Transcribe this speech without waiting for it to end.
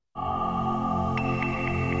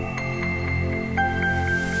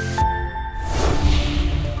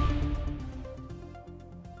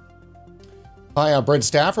Hi, I'm Brent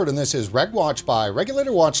Stafford, and this is Regwatch by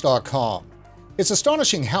RegulatorWatch.com. It's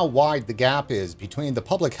astonishing how wide the gap is between the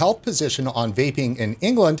public health position on vaping in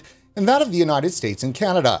England and that of the United States and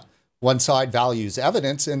Canada. One side values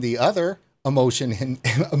evidence and the other emotion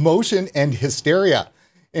and hysteria.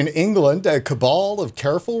 In England, a cabal of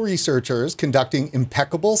careful researchers conducting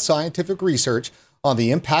impeccable scientific research on the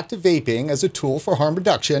impact of vaping as a tool for harm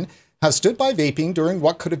reduction have stood by vaping during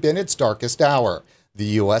what could have been its darkest hour, the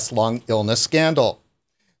US lung illness scandal.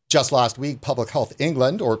 Just last week, Public Health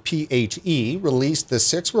England, or PHE, released the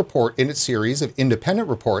sixth report in its series of independent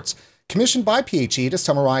reports commissioned by PHE to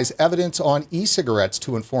summarize evidence on e-cigarettes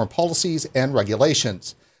to inform policies and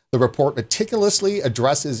regulations. The report meticulously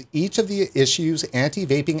addresses each of the issues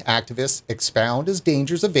anti-vaping activists expound as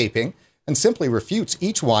dangers of vaping and simply refutes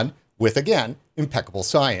each one with, again, impeccable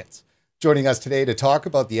science. Joining us today to talk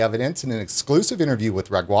about the evidence in an exclusive interview with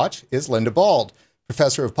Regwatch is Linda Bauld,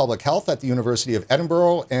 Professor of Public Health at the University of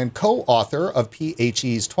Edinburgh and co-author of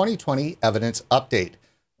PHE's 2020 Evidence Update.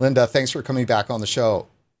 Linda, thanks for coming back on the show.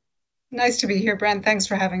 Nice to be here, Brent. Thanks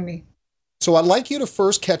for having me. So I'd like you to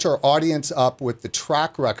first catch our audience up with the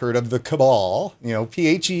track record of the cabal,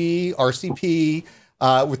 PHE, RCP,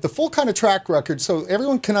 with the full kind of track record so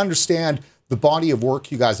everyone can understand the body of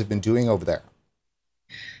work you guys have been doing over there.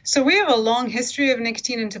 So we have a long history of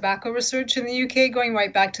nicotine and tobacco research in the UK, going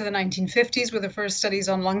right back to the 1950s with the first studies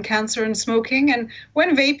on lung cancer and smoking. And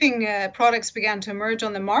when vaping products began to emerge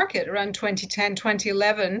on the market around 2010,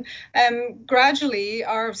 2011, gradually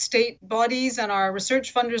our state bodies and our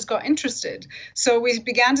research funders got interested. So we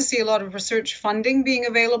began to see a lot of research funding being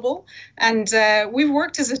available. And we've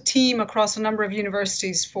worked as a team across a number of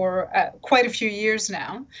universities for quite a few years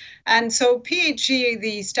now. And so PHE,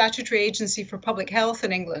 the statutory agency for public health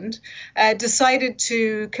in England, decided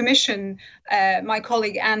to commission my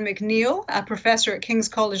colleague Anne McNeil, a professor at King's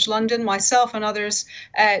College London, myself and others,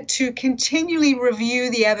 to continually review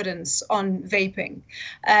the evidence on vaping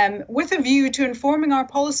with a view to informing our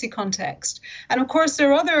policy context. And of course,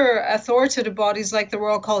 there are other authoritative bodies like the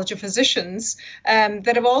Royal College of Physicians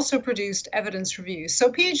that have also produced evidence reviews. So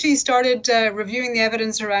PHE started reviewing the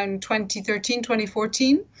evidence around 2013,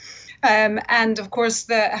 2014. And of course,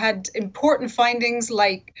 had important findings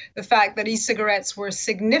like the fact that e-cigarettes were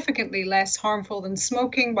significantly less harmful than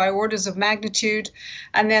smoking by orders of magnitude.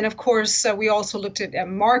 And then, of course, we also looked at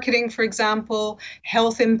marketing, for example,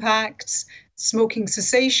 health impacts, smoking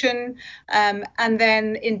cessation. And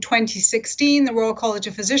then in 2016, the Royal College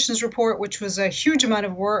of Physicians report, which was a huge amount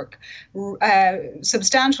of work,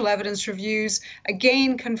 substantial evidence reviews,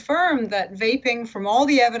 again confirmed that vaping, from all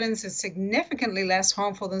the evidence, is significantly less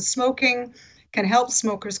harmful than smoking, can help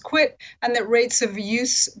smokers quit, and that rates of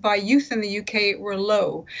use by youth in the UK were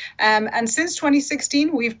low. And since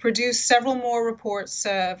 2016, we've produced several more reports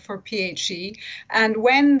for PHE. And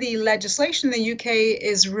when the legislation in the UK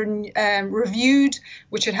is reviewed,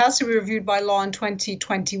 which it has to be reviewed by law in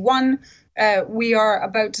 2021, we are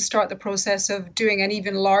about to start the process of doing an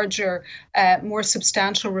even larger, more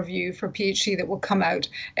substantial review for PHE that will come out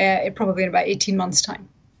probably in about 18 months' time.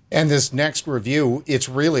 And this next review, it's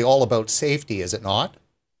really all about safety, is it not?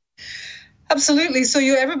 Absolutely. So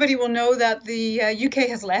everybody will know that the UK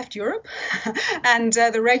has left Europe and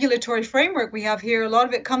the regulatory framework we have here, a lot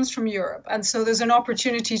of it comes from Europe. And so there's an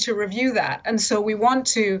opportunity to review that. And so we want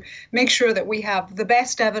to make sure that we have the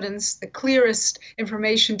best evidence, the clearest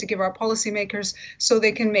information to give our policymakers so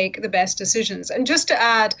they can make the best decisions. And just to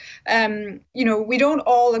add, we don't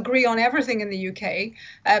all agree on everything in the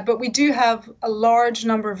UK, but we do have a large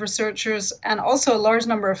number of researchers and also a large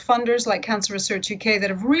number of funders like Cancer Research UK that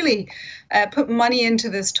have really put money into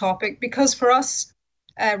this topic, because for us,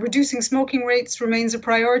 reducing smoking rates remains a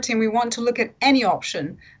priority, and we want to look at any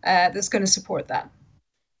option that's going to support that.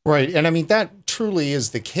 Right. And I mean, that truly is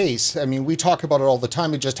the case. I mean, we talk about it all the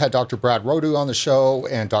time. We just had Dr. Brad Rodu on the show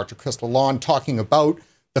and Dr. Crystal Lawn talking about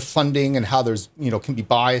the funding and how there's, can be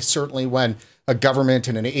bias. Certainly when a government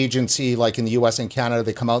and an agency like in the US and Canada,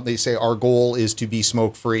 they come out and they say, our goal is to be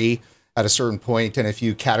smoke-free at a certain point. And if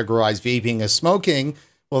you categorize vaping as smoking,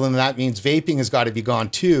 well, then that means vaping has got to be gone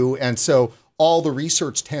too. And so all the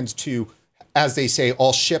research tends to, as they say,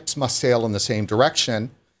 all ships must sail in the same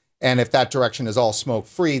direction. And if that direction is all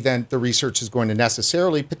smoke-free, then the research is going to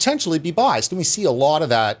necessarily potentially be biased. And we see a lot of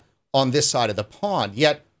that on this side of the pond.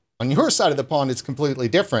 Yet on your side of the pond, it's completely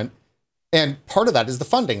different. And part of that is the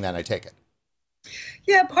funding, then, I take it.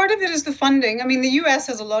 Yeah, part of it is the funding. I mean, the US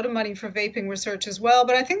has a lot of money for vaping research as well,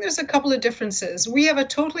 but I think there's a couple of differences. We have a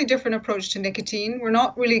totally different approach to nicotine. We're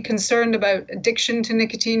not really concerned about addiction to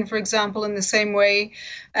nicotine, for example, in the same way.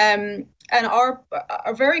 And our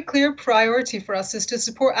very clear priority for us is to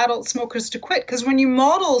support adult smokers to quit. Because when you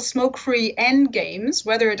model smoke-free end games,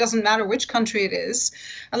 whether it doesn't matter which country it is,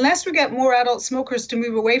 unless we get more adult smokers to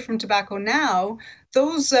move away from tobacco now,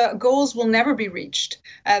 those goals will never be reached.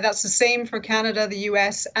 That's the same for Canada, the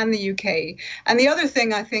US, and the UK. And the other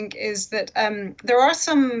thing I think is that there are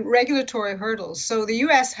some regulatory hurdles. So the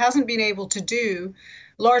US hasn't been able to do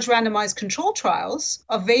large randomized control trials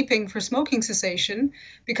of vaping for smoking cessation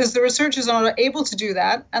because the researchers are not able to do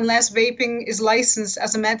that unless vaping is licensed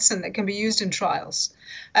as a medicine that can be used in trials.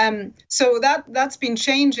 So that's been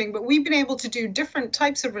changing, but we've been able to do different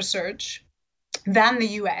types of research than the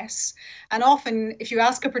US. And often, if you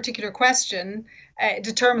ask a particular question, it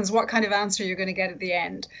determines what kind of answer you're going to get at the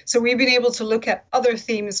end. So we've been able to look at other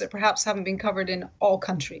themes that perhaps haven't been covered in all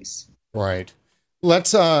countries. Right.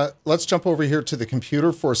 Let's jump over here to the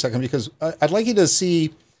computer for a second, because I'd like you to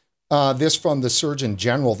see this from the Surgeon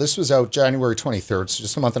General. This was out January 23rd, so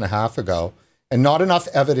just a month and a half ago, and not enough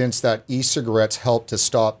evidence that e-cigarettes help to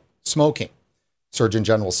stop smoking, Surgeon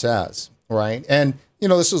General says, right? And, you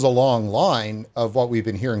know, this is a long line of what we've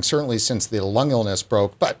been hearing, certainly since the lung illness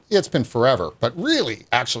broke, but it's been forever. But really,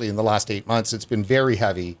 actually, in the last 8 months, it's been very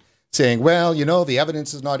heavy, saying, well, you know, the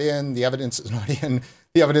evidence is not in, the evidence is not in,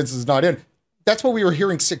 the evidence is not in. That's what we were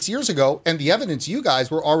hearing 6 years ago, and the evidence, you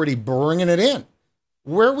guys were already bringing it in.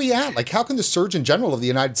 Where are we at? Like, how can the Surgeon General of the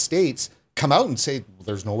United States come out and say, well,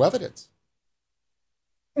 there's no evidence?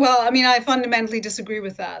 Well, I mean, I fundamentally disagree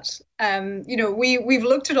with that. You know, we've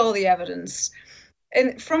looked at all the evidence,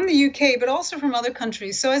 and from the UK, but also from other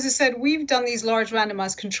countries. So as I said, we've done these large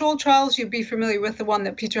randomized control trials. You'd be familiar with the one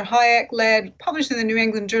that Peter Hayek led, published in the New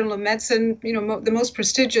England Journal of Medicine, you know, the most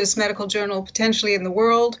prestigious medical journal potentially in the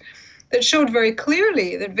world, that showed very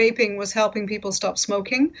clearly that vaping was helping people stop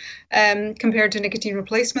smoking, compared to nicotine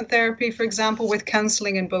replacement therapy, for example, with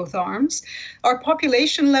counseling in both arms. Our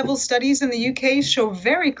population level studies in the UK show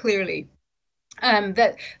very clearly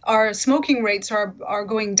that our smoking rates are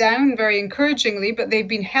going down very encouragingly, but they've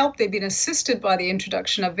been helped, they've been assisted by the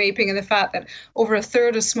introduction of vaping and the fact that over a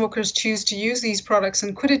third of smokers choose to use these products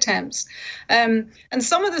in quit attempts. And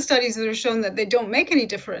some of the studies that are shown that they don't make any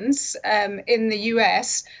difference in the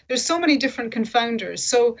US, there's so many different confounders.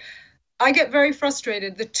 So I get very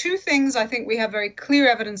frustrated. The two things I think we have very clear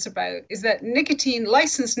evidence about is that nicotine,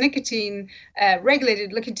 licensed nicotine,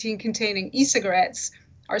 regulated nicotine containing e-cigarettes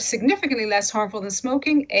are significantly less harmful than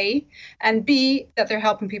smoking, A, and B, that they're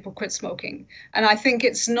helping people quit smoking. And I think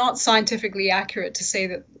it's not scientifically accurate to say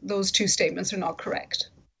that those two statements are not correct.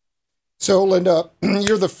 So, Linda,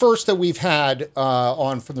 you're the first that we've had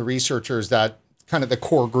on from the researchers, that kind of the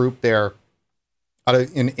core group there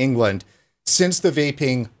in England, since the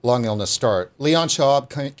vaping lung illness start. Leon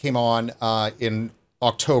Schaub came on in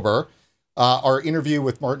October. Our interview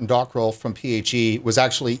with Martin Dockrell from PHE was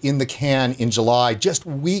actually in the can in July, just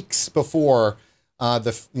weeks before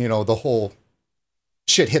the whole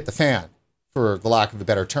shit hit the fan, for the lack of a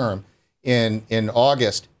better term, in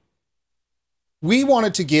August. We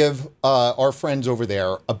wanted to give our friends over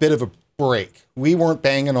there a bit of a break. We weren't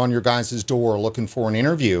banging on your guys' door looking for an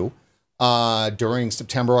interview during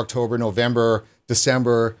September, October, November,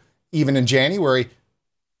 December, even in January.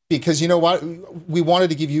 Because you know what? We wanted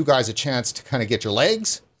to give you guys a chance to kind of get your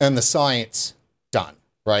legs and the science done,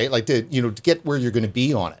 right? Like to get where you're going to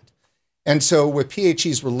be on it. And so with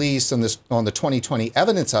PHE's release on the 2020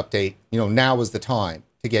 evidence update, now is the time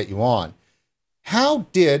to get you on. How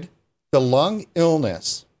did the lung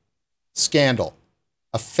illness scandal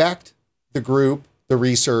affect the group, the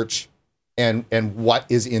research, and what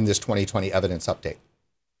is in this 2020 evidence update?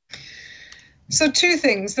 So two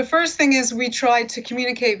things. The first thing is we tried to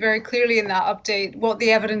communicate very clearly in that update what the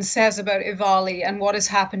evidence says about EVALI and what has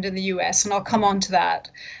happened in the US, and I'll come on to that.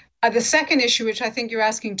 The second issue, which I think you're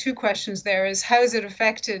asking two questions there, is how has it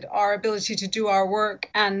affected our ability to do our work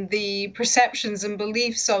and the perceptions and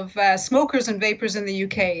beliefs of smokers and vapors in the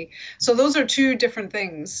UK. So those are two different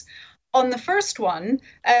things. On the first one,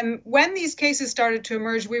 when these cases started to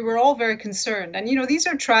emerge, we were all very concerned. And, these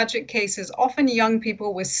are tragic cases, often young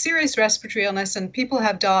people with serious respiratory illness, and people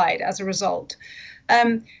have died as a result.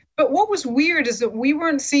 But what was weird is that we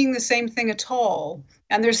weren't seeing the same thing at all.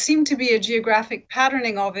 And there seemed to be a geographic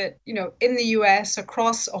patterning of it, in the US,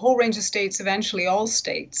 across a whole range of states, eventually all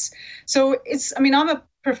states. So I'm a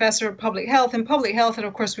professor of public health, and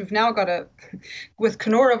of course, we've now got with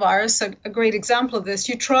coronavirus, a great example of this.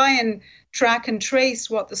 You try and track and trace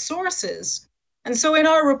what the source is And so in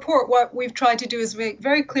our report, what we've tried to do is make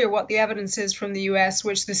very clear what the evidence is from the US,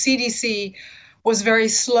 which the CDC was very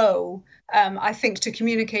slow, I think, to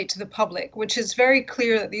communicate to the public, which is very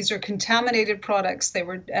clear that these are contaminated products. They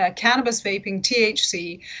were cannabis vaping,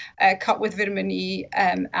 THC, cut with vitamin E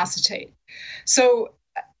acetate. So,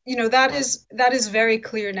 that is very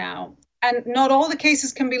clear now. And not all the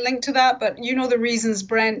cases can be linked to that, but you know the reasons,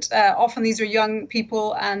 Brent. Often these are young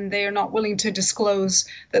people and they are not willing to disclose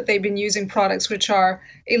that they've been using products which are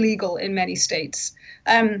illegal in many states.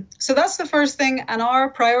 So that's the first thing. And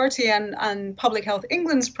our priority and Public Health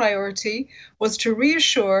England's priority was to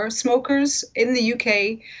reassure smokers in the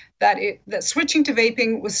UK that switching to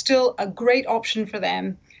vaping was still a great option for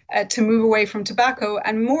them to move away from tobacco.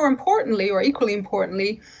 And more importantly, or equally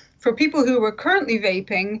importantly, for people who were currently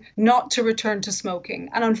vaping, not to return to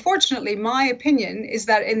smoking. And unfortunately, my opinion is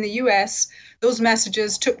that in the US, those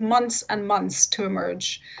messages took months and months to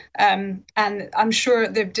emerge. And I'm sure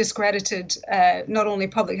they've discredited not only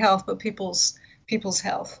public health, but people's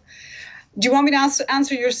health. Do you want me to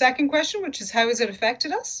answer your second question, which is how has it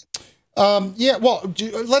affected us? Yeah, well,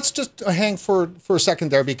 let's just hang for a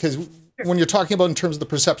second there, because when you're talking about in terms of the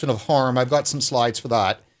perception of harm, I've got some slides for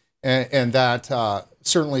that. And that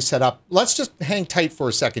certainly set up. Let's just hang tight for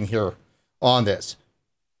a second here on this.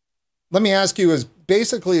 Let me ask you as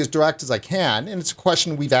basically as direct as I can, and it's a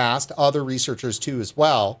question we've asked other researchers too as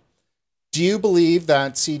well. Do you believe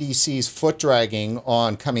that CDC's foot dragging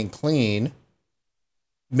on coming clean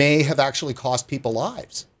may have actually cost people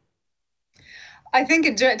lives? I think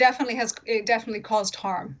it definitely caused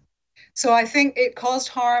harm. So I think it caused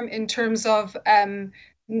harm in terms of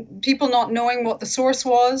people not knowing what the source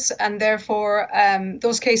was, and therefore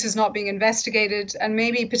those cases not being investigated, and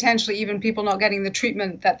maybe potentially even people not getting the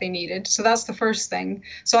treatment that they needed. So that's the first thing.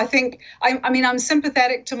 So I think, I'm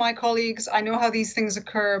sympathetic to my colleagues. I know how these things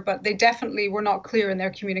occur, but they definitely were not clear in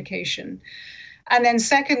their communication. And then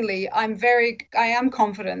secondly, I am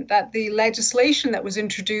confident that the legislation that was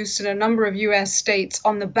introduced in a number of US states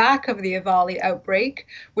on the back of the EVALI outbreak,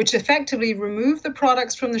 which effectively removed the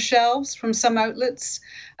products from the shelves from some outlets,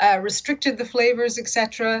 restricted the flavors,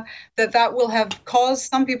 etc., that will have caused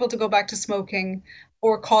some people to go back to smoking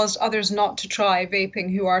or caused others not to try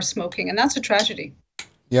vaping who are smoking. And that's a tragedy.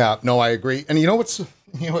 Yeah, no, I agree. And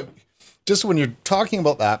just when you're talking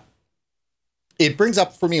about that, it brings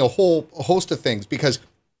up for me a whole host of things, because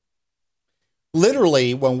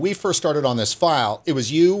literally when we first started on this file, it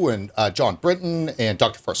was you and John Britton and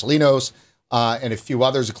Dr. Farsalinos and a few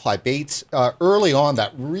others, Clive Bates, early on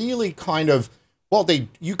that really kind of,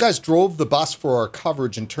 you guys drove the bus for our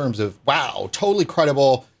coverage in terms of, wow, totally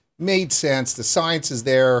credible, made sense, the science is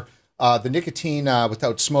there, the nicotine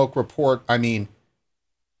without smoke report. I mean,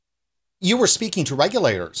 you were speaking to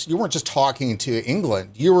regulators. You weren't just talking to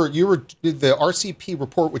England. You were the RCP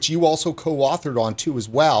report, which you also co-authored on too as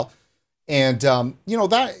well. And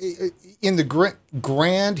that in the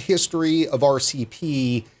grand history of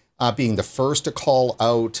RCP, being the first to call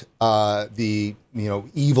out the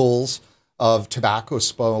evils of tobacco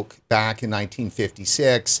smoke back in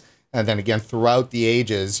 1956, and then again throughout the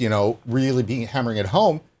ages, really hammering it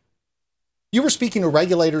home. You were speaking to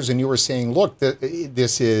regulators and you were saying, look,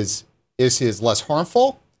 this is less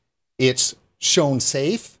harmful, it's shown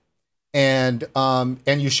safe, and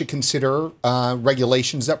you should consider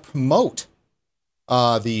regulations that promote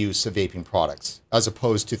the use of vaping products as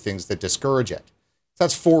opposed to things that discourage it.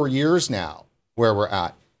 That's 4 years now where we're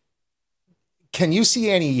at. Can you see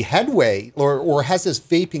any headway, or has this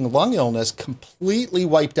vaping lung illness completely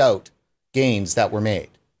wiped out gains that were made?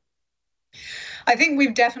 I think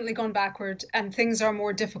we've definitely gone backward and things are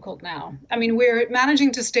more difficult now. I mean, we're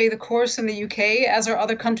managing to stay the course in the UK, as are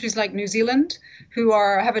other countries like New Zealand, who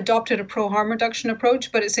have adopted a pro-harm reduction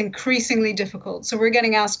approach, but it's increasingly difficult. So we're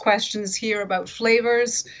getting asked questions here about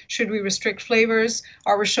flavors. Should we restrict flavors?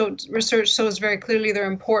 Our research shows very clearly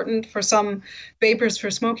they're important for some vapors for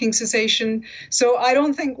smoking cessation. So I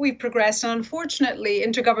don't think we've progressed. And unfortunately,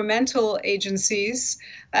 intergovernmental agencies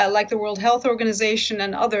like the World Health Organization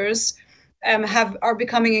and others are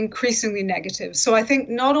becoming increasingly negative. So I think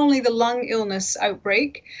not only the lung illness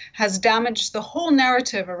outbreak has damaged the whole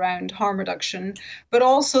narrative around harm reduction, but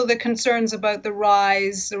also the concerns about the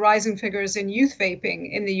rising figures in youth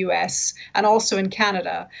vaping in the US and also in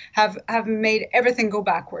Canada have made everything go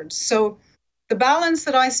backwards. So the balance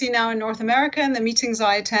that I see now in North America and the meetings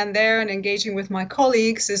I attend there and engaging with my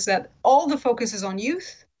colleagues is that all the focus is on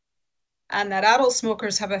youth, and that adult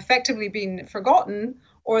smokers have effectively been forgotten,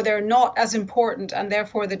 or they're not as important, and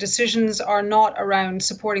therefore the decisions are not around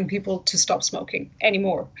supporting people to stop smoking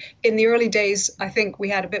anymore. In the early days, I think we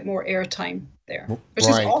had a bit more airtime there, which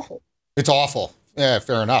is awful. It's awful. Yeah,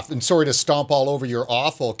 fair enough. And sorry to stomp all over your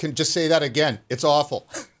awful. Can just say that again. It's awful.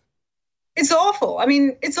 It's awful. I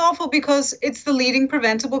mean, it's awful because it's the leading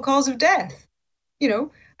preventable cause of death, you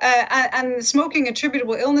know, and smoking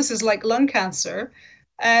attributable illnesses like lung cancer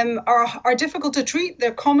are difficult to treat.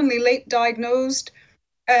 They're commonly late diagnosed.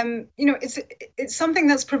 It's something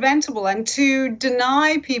that's preventable, and to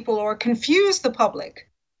deny people or confuse the public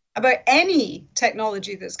about any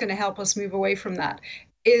technology that's going to help us move away from that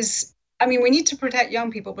is, I mean, we need to protect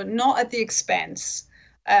young people, but not at the expense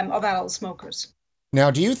of adult smokers. Now,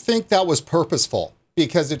 do you think that was purposeful?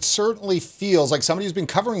 Because it certainly feels like somebody who's been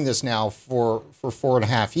covering this now for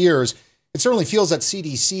 4.5 years, it certainly feels that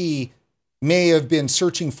CDC may have been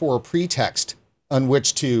searching for a pretext on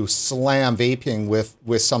which to slam vaping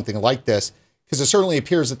with something like this, because it certainly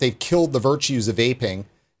appears that they've killed the virtues of vaping,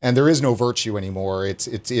 and there is no virtue anymore.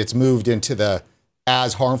 It's moved into the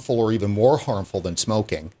as harmful or even more harmful than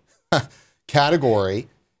smoking category,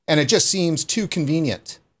 and it just seems too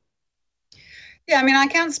convenient. Yeah, I mean, I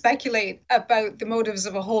can't speculate about the motives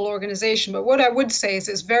of a whole organization, but what I would say is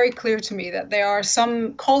it's very clear to me that there are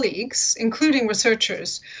some colleagues, including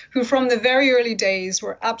researchers, who from the very early days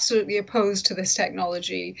were absolutely opposed to this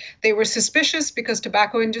technology. They were suspicious because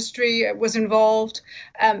tobacco industry was involved.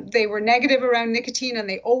 They were negative around nicotine, and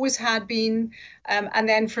they always had been. And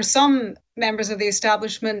then for some members of the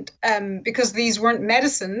establishment, because these weren't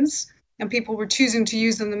medicines, and people were choosing to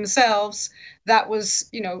use them themselves, that was,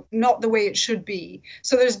 not the way it should be.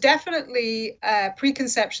 So there's definitely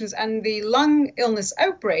preconceptions, and the lung illness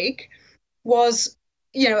outbreak was,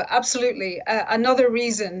 absolutely another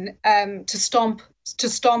reason to stomp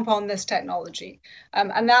on this technology.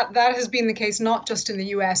 And that has been the case not just in the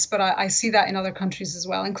US, but I see that in other countries as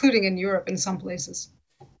well, including in Europe in some places.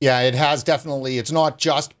 Yeah, it has definitely. It's not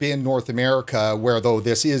just been North America, where though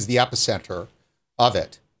this is the epicenter of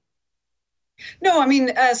it. No, I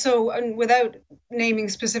mean, without naming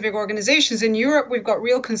specific organizations, in Europe, we've got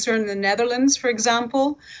real concern in the Netherlands, for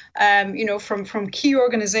example, from key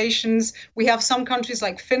organizations. We have some countries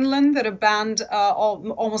like Finland that have banned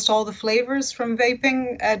almost all the flavors from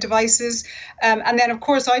vaping devices. And then, of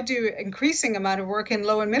course, I do increasing amount of work in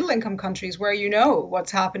low and middle income countries where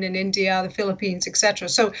what's happened in India, the Philippines, etc.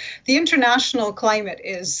 So the international climate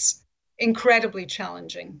is incredibly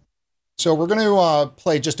challenging. So we're going to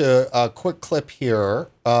play just a quick clip here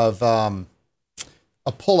of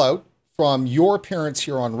a pullout from your appearance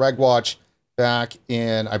here on Regwatch back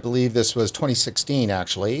in, I believe this was 2016,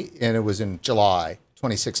 actually, and it was in July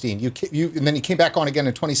 2016. And then you came back on again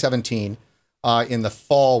in 2017 in the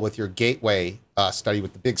fall with your Gateway study,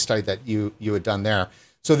 with the big study that you had done there.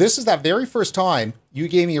 So this is that very first time you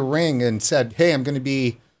gave me a ring and said, hey, I'm going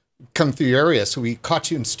to come through your area. So we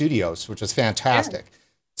caught you in studios, which was fantastic. Yeah.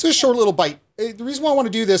 It's a short little bite. The reason why I want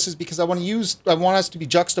to do this is because I want us to be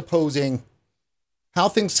juxtaposing how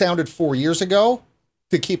things sounded 4 years ago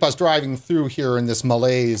to keep us driving through here in this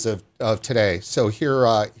malaise of today. So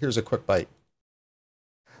here's a quick bite.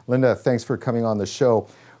 Linda, thanks for coming on the show.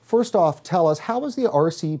 First off, tell us, how has the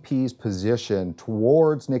RCP's position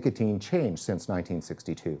towards nicotine changed since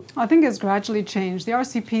 1962? I think it's gradually changed. The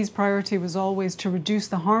RCP's priority was always to reduce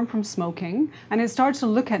the harm from smoking, and it started to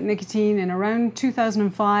look at nicotine in around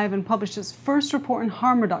 2005 and published its first report on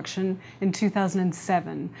harm reduction in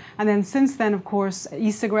 2007. And then since then, of course,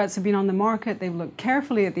 e-cigarettes have been on the market. They've looked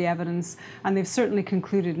carefully at the evidence, and they've certainly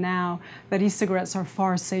concluded now that e-cigarettes are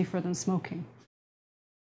far safer than smoking.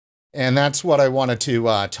 And that's what I wanted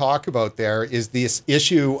to talk about there, is this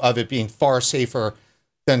issue of it being far safer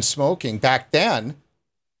than smoking. Back then,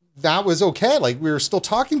 that was okay. Like, we were still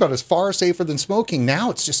talking about it as far safer than smoking. Now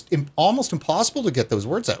it's just almost impossible to get those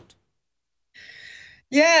words out.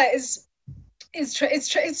 Yeah, it's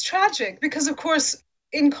tragic because, of course,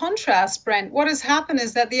 in contrast, Brent, what has happened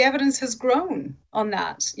is that the evidence has grown on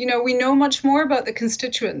that. We know much more about the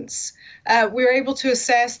constituents. We're able to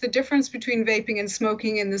assess the difference between vaping and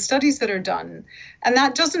smoking in the studies that are done. And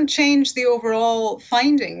that doesn't change the overall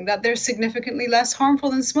finding that they're significantly less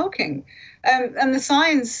harmful than smoking. And the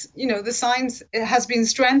science has been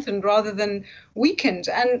strengthened rather than weakened,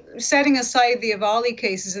 and setting aside the Avali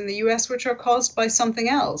cases in the US, which are caused by something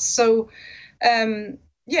else. So,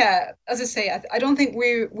 yeah, as I say, I don't think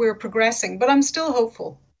we're progressing, but I'm still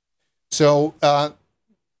hopeful. So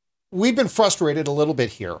we've been frustrated a little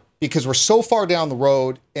bit here because we're so far down the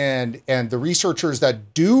road, and the researchers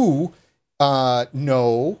that do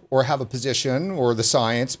know or have a position or the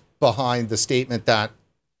science behind the statement that,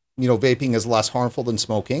 vaping is less harmful than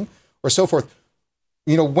smoking or so forth.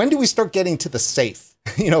 When do we start getting to the safe?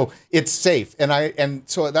 It's safe. And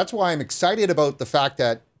so that's why I'm excited about the fact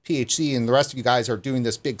that PHC and the rest of you guys are doing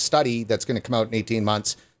this big study that's going to come out in 18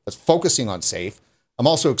 months that's focusing on safe. I'm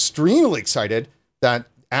also extremely excited that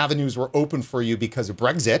avenues were open for you because of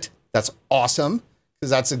Brexit. That's awesome, because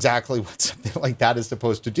that's exactly what something like that is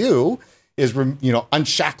supposed to do, is, you know,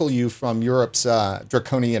 unshackle you from Europe's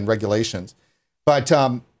draconian regulations. But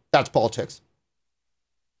that's politics.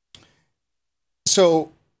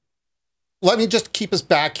 So let me just keep us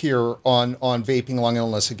back here on vaping lung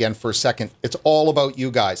illness again for a second. It's all about you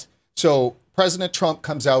guys. So President Trump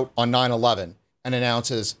comes out on 9/11 and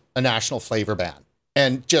announces a national flavor ban.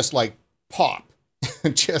 And just like pop,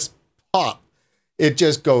 just pop. It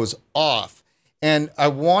just goes off. And I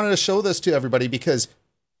wanted to show this to everybody because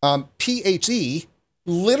PHE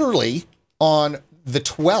literally on the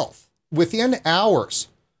 12th, within hours,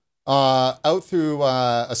 out through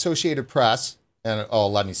Associated Press, and oh,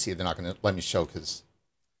 let me see. They're not going to let me show because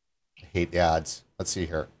I hate ads. Let's see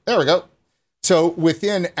here. There we go. So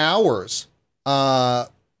within hours,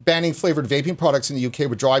 banning flavored vaping products in the UK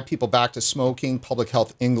would drive people back to smoking. Public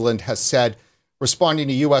Health England has said, responding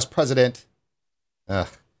to US President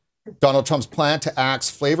Donald Trump's plan to axe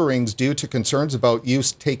flavorings due to concerns about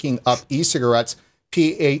use taking up e-cigarettes.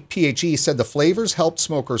 PHE said the flavors helped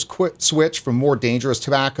smokers switch from more dangerous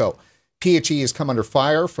tobacco. PHE has come under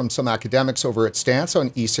fire from some academics over its stance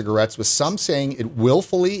on e-cigarettes, with some saying it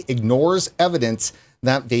willfully ignores evidence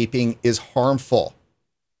that vaping is harmful.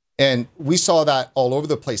 And we saw that all over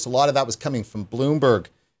the place. A lot of that was coming from Bloomberg.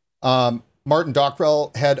 Martin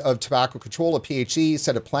Dockrell, head of tobacco control at PHE,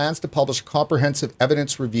 said it plans to publish a comprehensive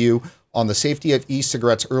evidence review on the safety of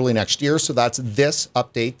e-cigarettes early next year. So that's this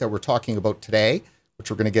update that we're talking about today, which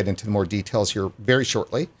we're going to get into more details here very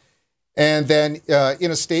shortly. And then in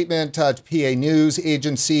a statement to PA News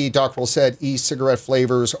Agency, Dockrell said e-cigarette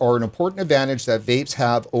flavors are an important advantage that vapes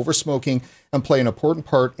have over smoking and play an important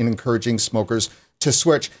part in encouraging smokers to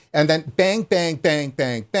switch. And then bang, bang, bang,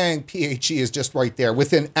 bang, bang, PHE is just right there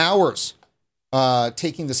within hours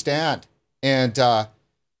taking the stand. And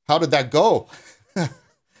how did that go?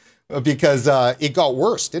 Because it got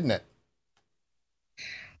worse, didn't it?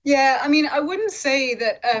 Yeah, I mean, I wouldn't say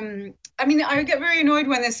that. I mean, I get very annoyed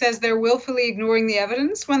when it says they're willfully ignoring the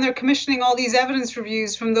evidence when they're commissioning all these evidence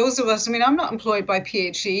reviews from those of us. I mean, I'm not employed by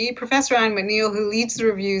PHE. Professor Anne McNeil, who leads the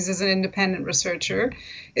reviews as an independent researcher,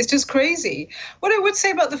 is just crazy. What I would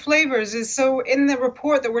say about the flavors is, so in the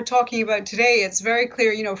report that we're talking about today, it's very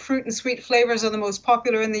clear, you know, fruit and sweet flavors are the most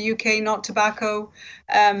popular in the UK, not tobacco.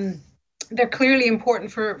 They're clearly important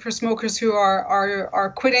for smokers who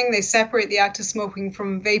are quitting. They separate the act of smoking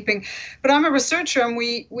from vaping. But I'm a researcher, and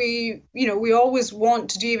we always want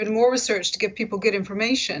to do even more research to give people good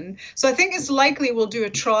information. So I think it's likely we'll do a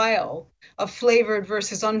trial of flavored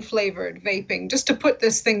versus unflavored vaping, just to put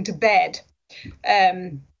this thing to bed,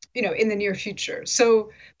 you know, in the near future. So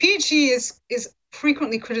PHE is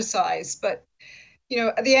frequently criticized, but you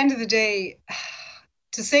know, at the end of the day,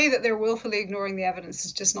 to say that they're willfully ignoring the evidence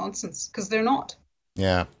is just nonsense, because they're not.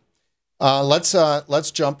 Yeah. Let's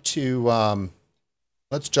jump to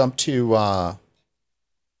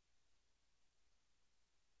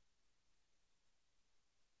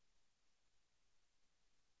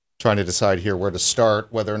trying to decide here where to start,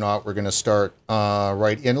 whether or not we're going to start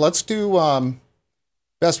right in. Let's do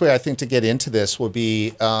best way I think to get into this will be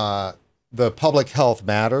the Public Health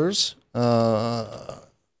Matters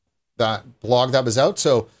that blog that was out.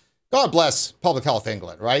 So God bless Public Health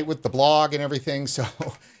England, right? With the blog and everything. So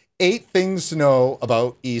 8 things to know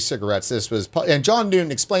about e-cigarettes. This was, and John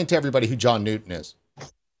Newton, explain to everybody who John Newton is.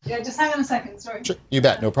 Yeah, just hang on a second. Sorry. Sure, you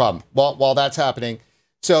bet. No problem. While that's happening.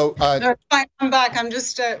 So no, fine, I'm back. I'm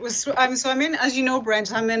just so I'm in, as you know,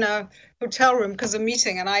 Brent, I'm in a hotel room because of a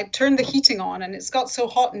meeting, and I turned the heating on, and it's got so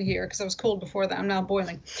hot in here because I was cold before that. I'm now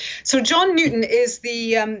boiling. So John Newton is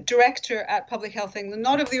the director at Public Health England,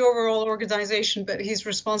 not of the overall organisation, but he's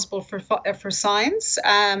responsible for science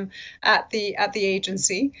at the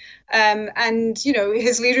agency, and you know,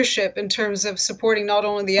 his leadership in terms of supporting not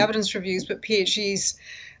only the evidence reviews but PHE's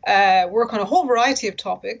work on a whole variety of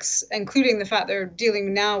topics, including the fact they're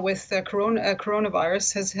dealing now with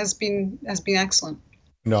coronavirus, has been excellent.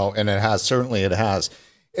 No, and it has, certainly it has.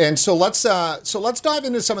 And so let's dive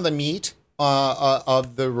into some of the meat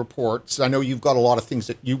of the reports. I know you've got a lot of things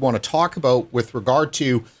that you want to talk about with regard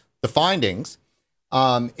to the findings,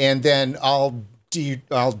 and then I'll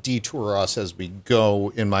detour us as we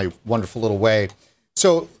go in my wonderful little way.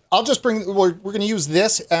 So I'll just we're going to use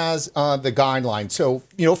this as the guideline. So,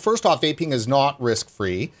 you know, first off, vaping is not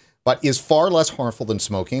risk-free, but is far less harmful than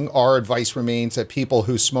smoking. Our advice remains that people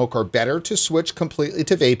who smoke are better to switch completely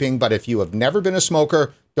to vaping, but if you have never been a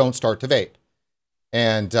smoker, don't start to vape.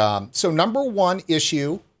 And so number one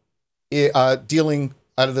issue dealing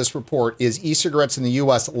out of this report is e-cigarettes in the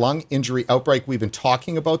U.S. lung injury outbreak. We've been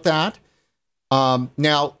talking about that.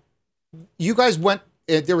 Now, you guys went,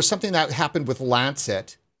 there was something that happened with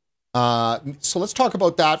Lancet. So let's talk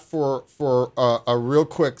about that for a real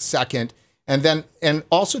quick second. And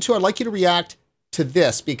also too, I'd like you to react to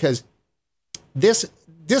this, because this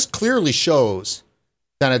clearly shows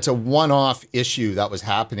that it's a one-off issue that was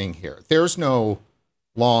happening here. There's no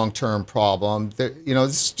long-term problem. You know,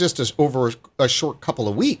 this is just over a short couple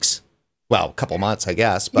of weeks. Well, a couple of months, I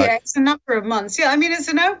guess. But yeah, it's a number of months. Yeah, I mean, it's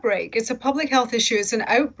an outbreak. It's a public health issue. It's an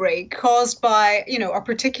outbreak caused by, you know, a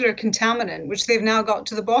particular contaminant, which they've now got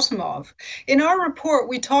to the bottom of. In our report,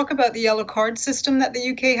 we talk about the yellow card system that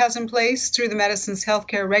the UK has in place through the Medicines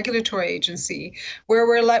Healthcare Regulatory Agency, where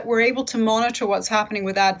we're able to monitor what's happening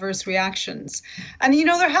with adverse reactions. And, you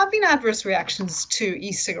know, there have been adverse reactions to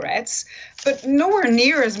e-cigarettes, but nowhere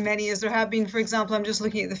near as many as there have been, for example, I'm just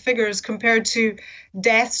looking at the figures, compared to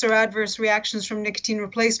deaths or adverse reactions from nicotine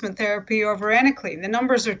replacement therapy or varenicline. The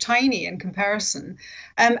numbers are tiny in comparison.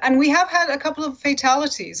 And we have had a couple of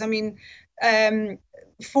fatalities. I mean,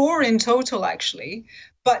 4 in total, actually.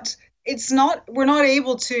 But we're not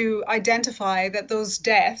able to identify that those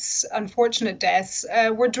deaths, unfortunate deaths,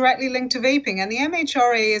 were directly linked to vaping. And the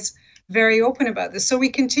MHRA is very open about this. So we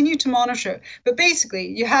continue to monitor. But basically,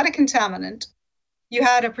 you had a contaminant, you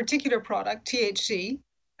had a particular product, THC,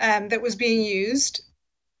 that was being used,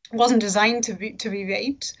 wasn't designed to be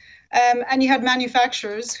vaped, and you had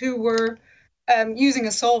manufacturers who were using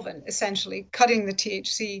a solvent, essentially cutting the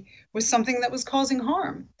THC with something that was causing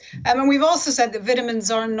harm. And we've also said that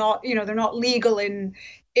vitamins are not, you know, they're not legal in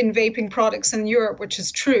vaping products in Europe, which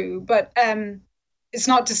is true, but it's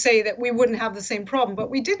not to say that we wouldn't have the same problem, but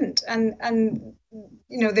we didn't. And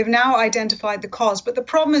you know, they've now identified the cause, but the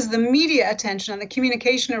problem is the media attention and the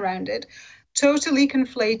communication around it totally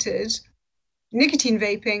conflated nicotine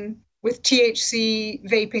vaping with THC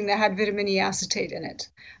vaping that had vitamin E acetate in it.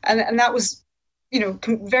 And that was, you know,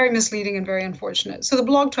 very misleading and very unfortunate. So the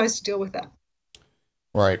blog tries to deal with that.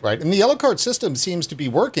 Right. And the yellow card system seems to be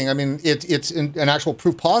working. I mean, it's an actual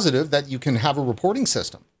proof positive that you can have a reporting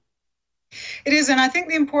system. It is, and I think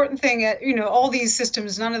the important thing, you know, all these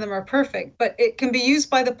systems, none of them are perfect, but it can be used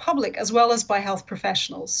by the public as well as by health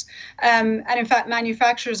professionals. And in fact,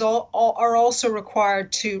 manufacturers are also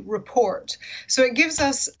required to report. So it gives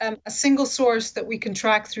us a single source that we can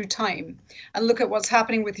track through time and look at what's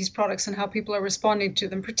happening with these products and how people are responding to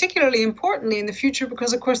them, particularly importantly in the future,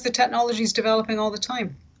 because of course the technology is developing all the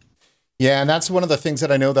time. Yeah, and that's one of the things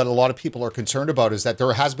that I know that a lot of people are concerned about, is that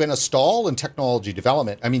there has been a stall in technology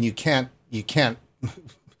development. I mean, you can't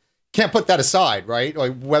put that aside, right?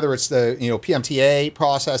 Like whether it's the, you know, PMTA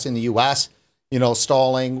process in the US, you know,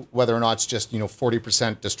 stalling, whether or not it's just, you know,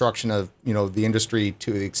 40% destruction of, you know, the industry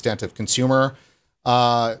to the extent of consumer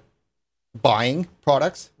buying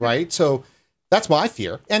products, right? So that's my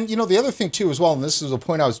fear. And, you know, the other thing too as well, and this is a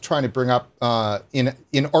point I was trying to bring up in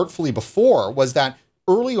Artfully before, was that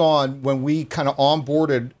early on when we kind of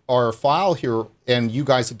onboarded our file here, and you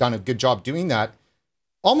guys have done a good job doing that,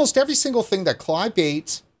 almost every single thing that Clive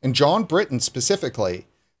Bates and John Britton specifically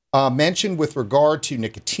mentioned with regard to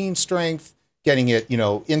nicotine strength, getting it, you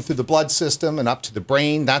know, in through the blood system and up to the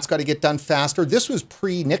brain, that's got to get done faster. This was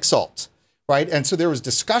pre-nic salt, right? And so there was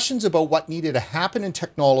discussions about what needed to happen in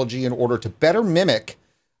technology in order to better mimic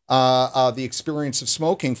the experience of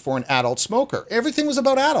smoking for an adult smoker. Everything was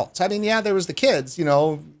about adults. I mean, yeah, there was the kids, you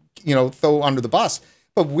know, throw under the bus,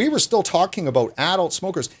 but we were still talking about adult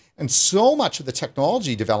smokers. And so much of the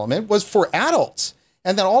technology development was for adults.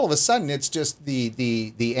 And then all of a sudden, it's just the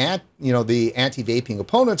anti-vaping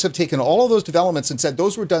opponents have taken all of those developments and said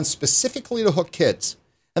those were done specifically to hook kids,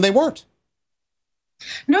 and they weren't.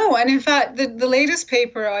 No, and in fact, the latest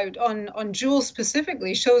paper out on Juul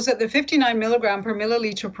specifically shows that the 59 milligram per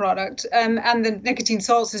milliliter product and the nicotine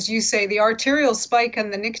salts, as you say, the arterial spike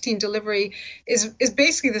and the nicotine delivery is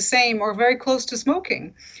basically the same or very close to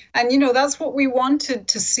smoking. And, you know, that's what we wanted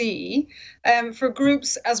to see for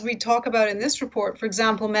groups, as we talk about in this report, for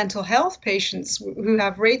example, mental health patients who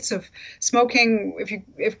have rates of smoking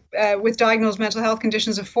with diagnosed mental health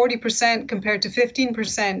conditions of 40% compared to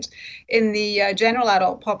 15% in the general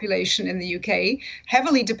adult population in the UK,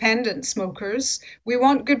 heavily dependent smokers. We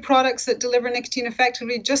want good products that deliver nicotine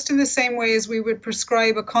effectively, just in the same way as we would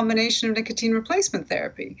prescribe a combination of nicotine replacement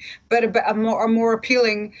therapy, but a more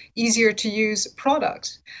appealing, easier to use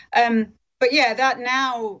product. But yeah, that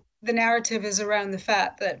now the narrative is around the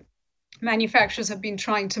fact that manufacturers have been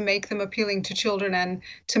trying to make them appealing to children and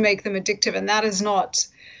to make them addictive. And that is not,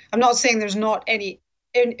 I'm not saying there's not any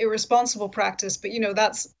irresponsible practice, but, you know,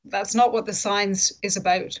 that's not what the science is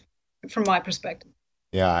about. from my perspective.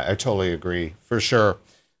 Yeah, I totally agree, for sure.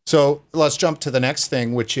 So let's jump to the next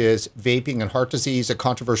thing, which is vaping and heart disease. A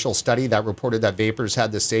controversial study that reported that vapors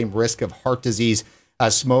had the same risk of heart disease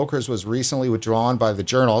as smokers was recently withdrawn by the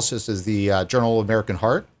journal. So this is the Journal of American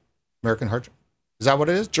Heart. American Heart. Is that what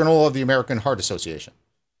it is? Journal of the American Heart Association.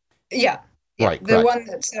 Yeah. Yeah, right. The correct. One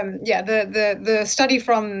that's the study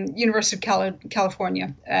from University of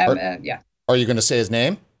California. Yeah. Are you going to say his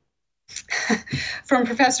name? From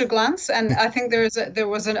Professor Glantz, and I think there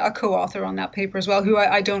was a co-author on that paper as well, who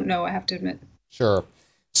I don't know, I have to admit. Sure.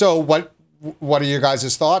 So what are your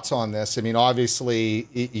guys' thoughts on this? I mean, obviously,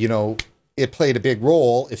 you know, it played a big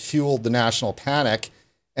role. It fueled the national panic,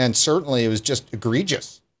 and certainly it was just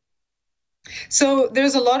egregious. So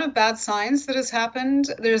there's a lot of bad science that has happened.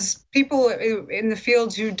 There's people in the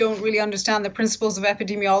field who don't really understand the principles of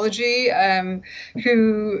epidemiology,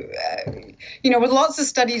 who, you know, with lots of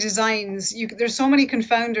study designs, there's so many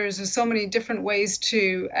confounders, there's so many different ways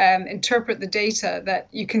to interpret the data that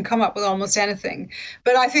you can come up with almost anything.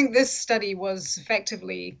 But I think this study was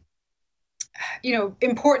effectively, you know,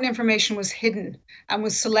 important information was hidden and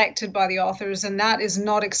was selected by the authors, and that is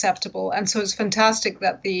not acceptable. And so it's fantastic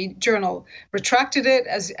that the journal retracted it,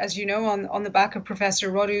 as you know, on the back of Professor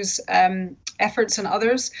Rodu's efforts and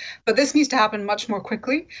others. But this needs to happen much more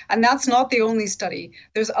quickly, and that's not the only study.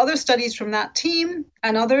 There's other studies from that team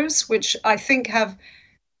and others which I think have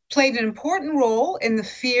played an important role in the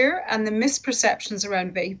fear and the misperceptions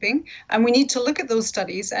around vaping. And we need to look at those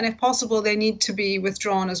studies, and if possible, they need to be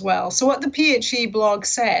withdrawn as well. So what the PHE blog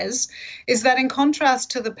says is that in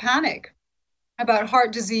contrast to the panic about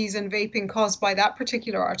heart disease and vaping caused by that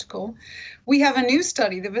particular article, we have a new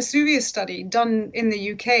study, the Vesuvius study, done in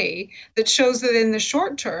the UK, that shows that in the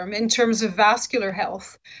short term, in terms of vascular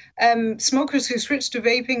health, smokers who switch to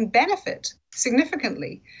vaping benefit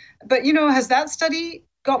significantly. But, you know, has that study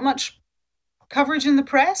got much coverage in the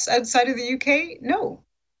press outside of the UK? No.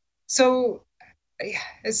 So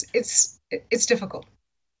it's difficult.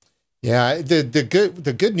 Yeah,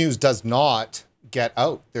 the good news does not get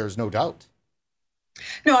out. There's no doubt.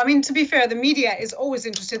 No, I mean, to be fair, the media is always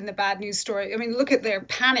interested in the bad news story. I mean, look at their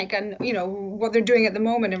panic and, you know, what they're doing at the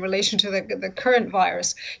moment in relation to the current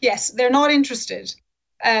virus. Yes, they're not interested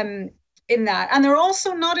in that. And they're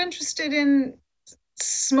also not interested in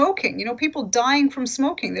smoking, you know, people dying from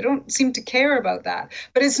smoking. They don't seem to care about that.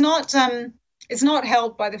 But it's not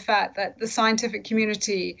helped by the fact that the scientific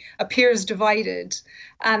community appears divided,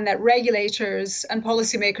 and that regulators and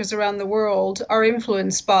policymakers around the world are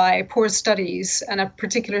influenced by poor studies and a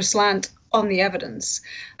particular slant on the evidence.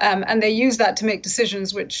 And they use that to make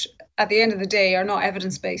decisions which, at the end of the day, are not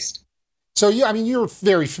evidence-based. So, I mean, you're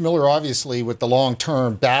very familiar, obviously, with the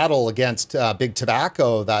long-term battle against big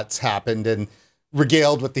tobacco that's happened, and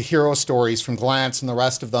regaled with the hero stories from Glantz and the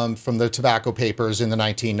rest of them from the tobacco papers in the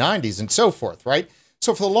 1990s and so forth, right?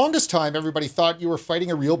 So for the longest time, everybody thought you were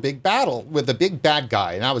fighting a real big battle with a big bad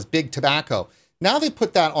guy, and that was big tobacco. Now they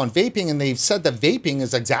put that on vaping, and they've said that vaping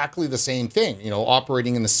is exactly the same thing, you know,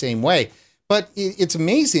 operating in the same way. But it's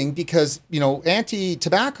amazing because, you know,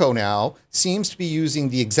 anti-tobacco now seems to be using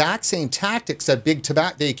the exact same tactics that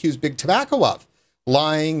they accuse big tobacco of: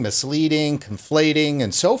 lying, misleading, conflating,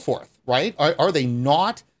 and so forth. Right? Are they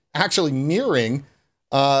not actually mirroring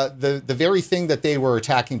the very thing that they were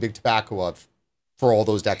attacking big tobacco of for all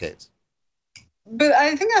those decades? But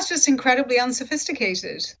I think that's just incredibly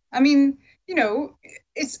unsophisticated. I mean, you know,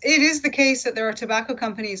 it is the case that there are tobacco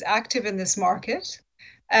companies active in this market,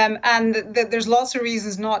 and that there's lots of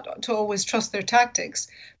reasons not to always trust their tactics.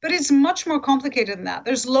 But it's much more complicated than that.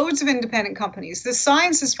 There's loads of independent companies. The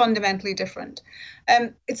science is fundamentally different.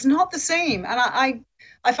 It's not the same. And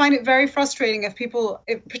I find it very frustrating if people,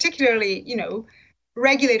 particularly, you know,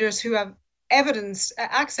 regulators who have evidence,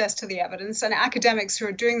 access to the evidence, and academics who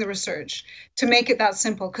are doing the research, to make it that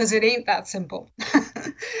simple, because it ain't that simple.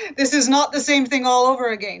 This is not the same thing all over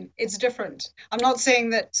again. It's different. I'm not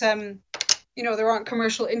saying that, you know, there aren't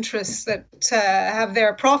commercial interests that have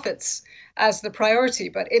their profits as the priority,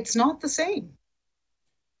 but it's not the same.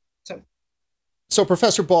 So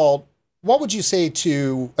Professor Bauld, what would you say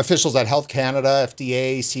to officials at Health Canada,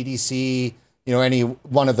 FDA, CDC, you know, any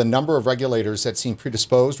one of the number of regulators that seem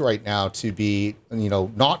predisposed right now to be, you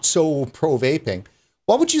know, not so pro-vaping?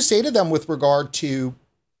 What would you say to them with regard to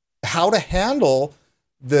how to handle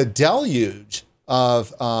the deluge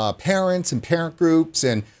of parents and parent groups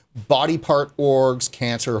and body part orgs,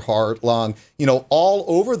 cancer, heart, lung, you know, all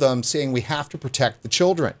over them saying we have to protect the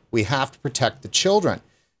children. We have to protect the children.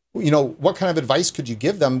 You know, what kind of advice could you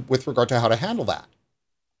give them with regard to how to handle that?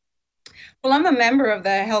 Well, I'm a member of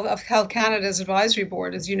the Health Canada's advisory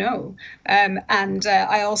board, as you know, and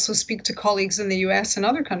I also speak to colleagues in the US and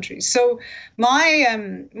other countries. So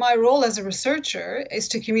my role as a researcher is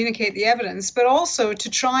to communicate the evidence, but also to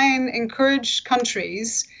try and encourage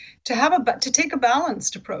countries to to take a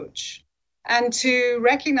balanced approach and to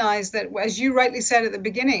recognize that, as you rightly said at the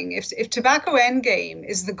beginning, if tobacco endgame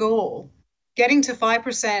is the goal, getting to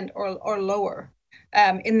 5% or lower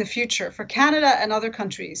in the future for Canada and other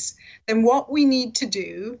countries, then what we need to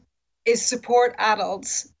do is support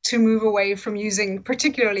adults to move away from using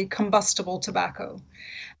particularly combustible tobacco.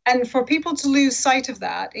 And for people to lose sight of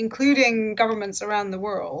that, including governments around the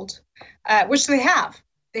world, which they have.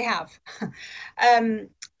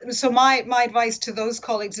 So my advice to those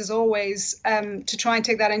colleagues is always to try and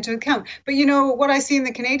take that into account. But you know, what I see in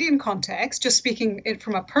the Canadian context, just speaking it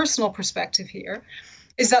from a personal perspective here,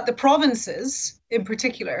 is that the provinces in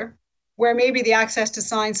particular, where maybe the access to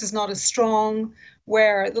science is not as strong,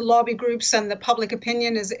 where the lobby groups and the public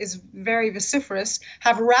opinion is very vociferous,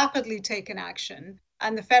 have rapidly taken action.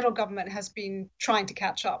 And the federal government has been trying to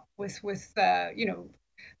catch up with real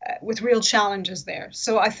challenges there.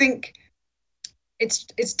 So I think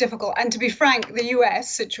it's difficult. And to be frank, the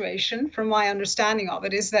US situation, from my understanding of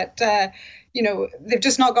it, is that they've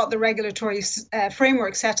just not got the regulatory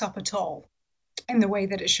framework set up at all in the way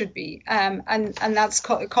that it should be, and that's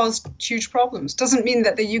caused huge problems. Doesn't mean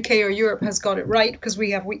that the UK or Europe has got it right, because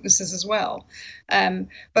we have weaknesses as well.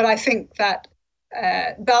 But I think that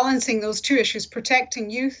balancing those two issues, protecting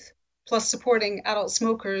youth plus supporting adult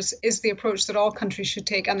smokers, is the approach that all countries should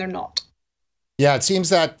take, and they're not. Yeah, it seems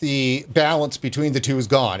that the balance between the two is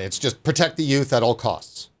gone. It's just protect the youth at all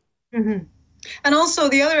costs. Mm-hmm. And also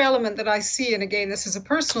the other element that I see, and again, this is a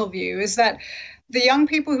personal view, is that the young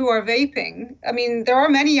people who are vaping, I mean, there are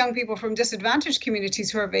many young people from disadvantaged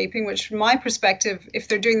communities who are vaping, which from my perspective, if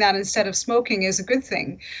they're doing that instead of smoking, is a good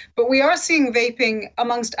thing. But we are seeing vaping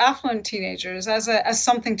amongst affluent teenagers as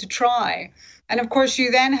something to try. And of course,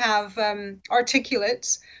 you then have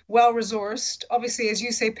articulate, well-resourced, obviously, as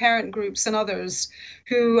you say, parent groups and others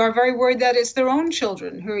who are very worried that it's their own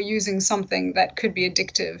children who are using something that could be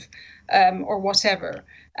addictive or whatever.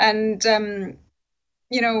 And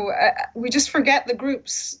we just forget the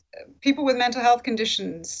groups, people with mental health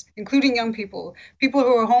conditions, including young people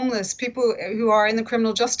who are homeless, people who are in the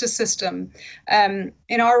criminal justice system.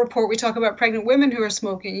 In our report, we talk about pregnant women who are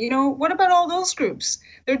smoking. You know, what about all those groups?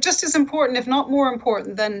 They're just as important, if not more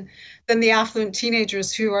important, than the affluent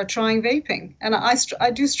teenagers who are trying vaping. And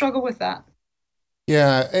I do struggle with that.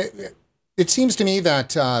 Yeah, it seems to me that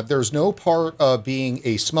there's no part of being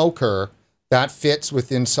a smoker that fits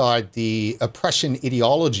inside the oppression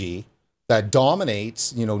ideology that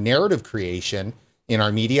dominates, narrative creation in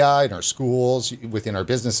our media, in our schools, within our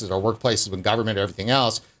businesses, our workplaces, with government, everything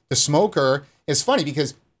else. The smoker is funny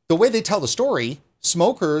because the way they tell the story,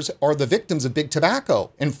 smokers are the victims of big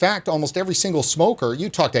tobacco. In fact, almost every single smoker, you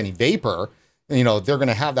talk to any vapor, they're going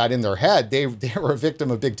to have that in their head. They were a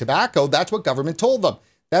victim of big tobacco. That's what government told them.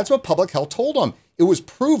 That's what public health told them. It was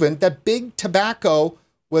proven that big tobacco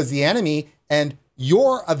was the enemy, and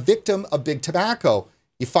you're a victim of big tobacco.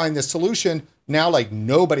 You find this solution now, like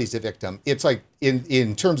nobody's a victim. It's like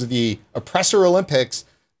in terms of the oppressor Olympics,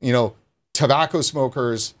 tobacco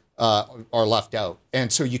smokers are left out.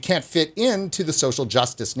 And so you can't fit into the social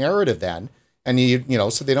justice narrative then. And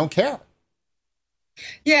so they don't care.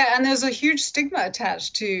 Yeah, and there's a huge stigma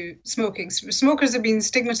attached to smoking. Smokers have been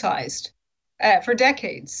stigmatized for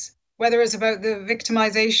decades, whether it's about the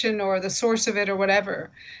victimization or the source of it or whatever.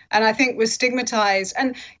 And I think we're stigmatized.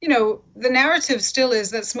 And, the narrative still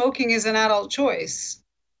is that smoking is an adult choice.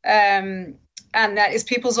 And that is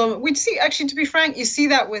people's own. We see, actually, to be frank, you see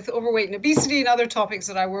that with overweight and obesity and other topics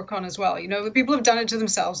that I work on as well. People have done it to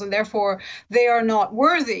themselves, and therefore they are not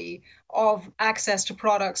worthy of access to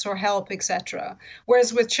products or help, etc.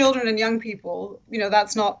 Whereas with children and young people,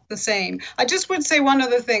 that's not the same. I just would say one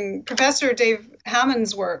other thing. Professor Dave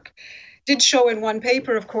Hammond's work did show in one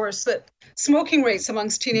paper, of course, that smoking rates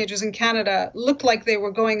amongst teenagers in Canada looked like they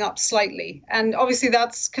were going up slightly. And obviously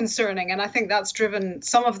that's concerning. And I think that's driven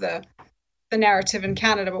some of the narrative in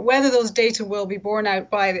Canada. But whether those data will be borne out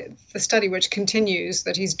by the study, which continues,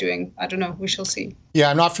 that he's doing, I don't know. We shall see. Yeah,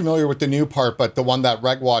 I'm not familiar with the new part, but the one that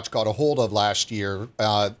Regwatch got a hold of last year,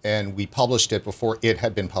 and we published it before it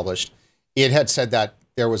had been published, it had said that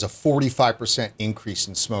there was a 45% increase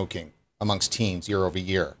in smoking amongst teens year over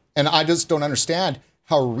year. And I just don't understand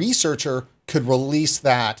how a researcher could release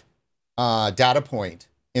that data point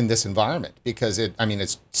in this environment, because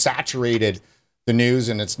it's saturated the news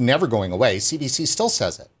and it's never going away. CBC still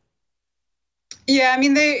says it. Yeah, I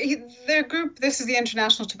mean, their group, this is the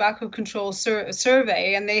International Tobacco Control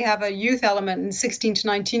Survey, and they have a youth element in 16 to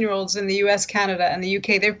 19-year-olds in the US, Canada, and the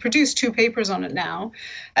UK. They've produced 2 papers on it now.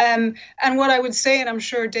 And what I would say, and I'm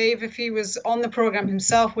sure Dave, if he was on the program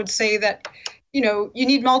himself, would say that, you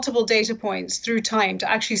need multiple data points through time to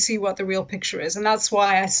actually see what the real picture is. And that's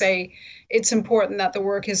why I say it's important that the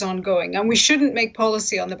work is ongoing. And we shouldn't make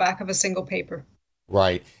policy on the back of a single paper.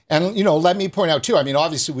 Right. And, let me point out, too, I mean,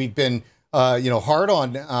 obviously we've been hard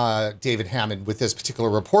on David Hammond with this particular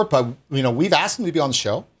report, but we've asked him to be on the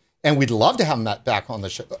show, and we'd love to have him back on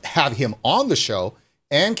the show,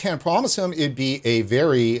 and can promise him it'd be a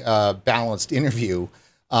very balanced interview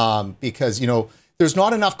because there's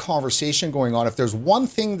not enough conversation going on. If there's one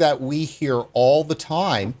thing that we hear all the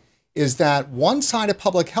time is that one side of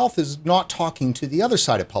public health is not talking to the other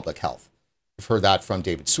side of public health. We've heard that from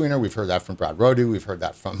David Sweener. We've heard that from Brad Rodu. We've heard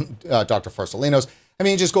that from Dr. Farsalinos. I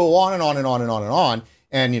mean, just go on and on and on and on and on.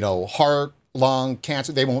 And, heart, lung,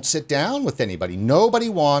 cancer, they won't sit down with anybody. Nobody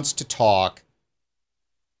wants to talk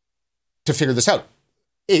to figure this out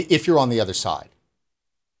if you're on the other side.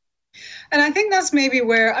 And I think that's maybe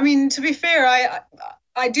where, I mean, to be fair,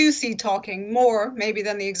 I do see talking more maybe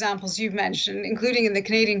than the examples you've mentioned, including in the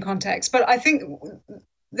Canadian context. But I think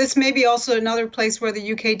this may be also another place where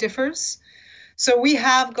the UK differs. So we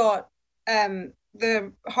have got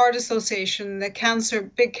the Heart Association, the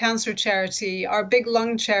big cancer charity, our big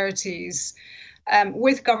lung charities,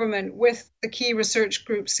 with government, with the key research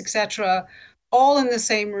groups, etc., all in the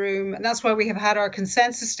same room. And that's why we have had our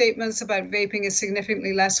consensus statements about vaping is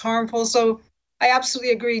significantly less harmful. So I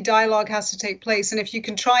absolutely agree, dialogue has to take place. And if you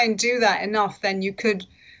can try and do that enough, then you could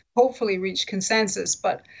hopefully reach consensus.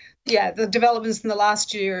 But yeah, the developments in the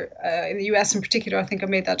last year, in the US in particular, I think have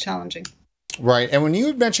made that challenging. Right. And when you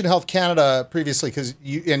had mentioned Health Canada previously, because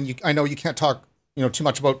I know you can't talk, too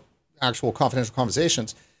much about actual confidential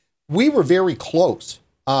conversations, we were very close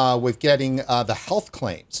with getting the health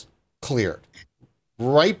claims cleared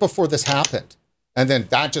right before this happened. And then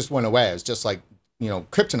that just went away. It was just like,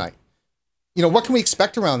 kryptonite. What can we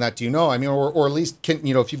expect around that? Do you know? I mean, or at least can,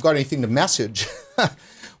 if you've got anything to message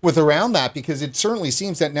with around that, because it certainly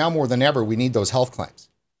seems that now more than ever, we need those health claims.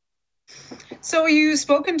 So you've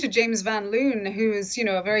spoken to James Van Loon, who is,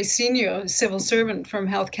 a very senior civil servant from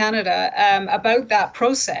Health Canada, about that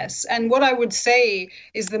process. And what I would say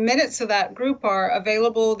is the minutes of that group are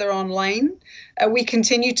available. They're online. We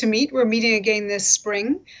continue to meet. We're meeting again this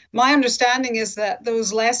spring. My understanding is that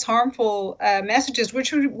those less harmful messages,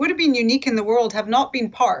 which would have been unique in the world, have not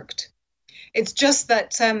been parked. It's just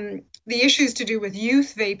that the issues to do with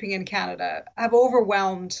youth vaping in Canada have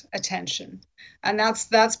overwhelmed attention. And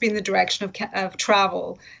that's been the direction of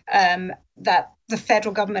travel that the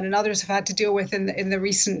federal government and others have had to deal with in the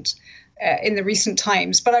recent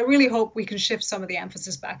times. But I really hope we can shift some of the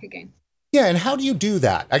emphasis back again. Yeah, and how do you do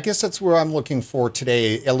that? I guess that's where I'm looking for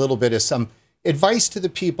today a little bit of some advice to the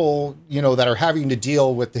people, that are having to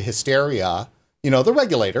deal with the hysteria, the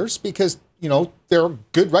regulators, because, there are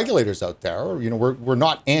good regulators out there. We're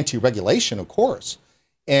not anti-regulation, of course.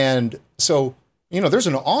 And so, there's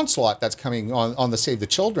an onslaught that's coming on the Save the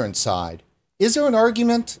Children side. Is there an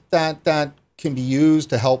argument that can be used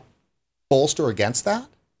to help bolster against that?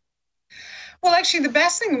 Well, actually, the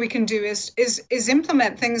best thing we can do is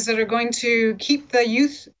implement things that are going to keep the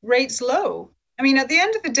youth rates low. I mean, at the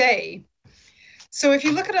end of the day, so if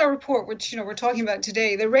you look at our report, which we're talking about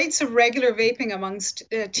today, the rates of regular vaping amongst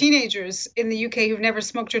teenagers in the UK who've never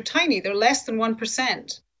smoked are tiny. They're less than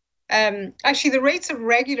 1%. Actually, the rates of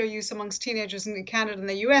regular use amongst teenagers in Canada and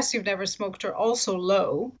the US who've never smoked are also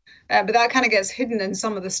low, but that kind of gets hidden in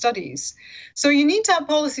some of the studies. So you need to have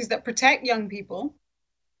policies that protect young people.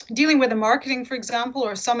 Dealing with the marketing, for example,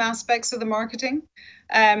 or some aspects of the marketing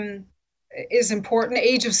is important.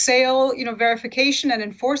 Age of sale, verification and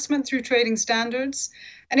enforcement through trading standards.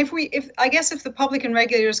 And if the public and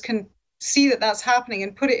regulators can see that that's happening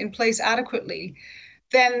and put it in place adequately,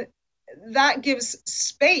 then that gives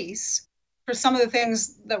space for some of the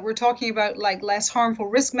things that we're talking about, like less harmful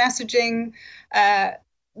risk messaging,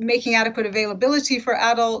 making adequate availability for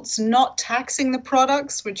adults, not taxing the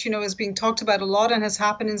products, which, is being talked about a lot and has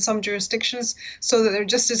happened in some jurisdictions, so that they're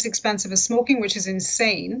just as expensive as smoking, which is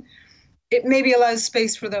insane. It maybe allows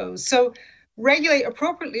space for those. So regulate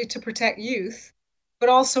appropriately to protect youth, but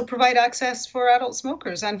also provide access for adult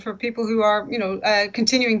smokers and for people who are,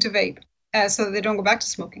 continuing to vape so that they don't go back to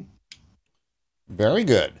smoking. Very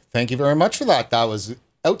good. Thank you very much for that. That was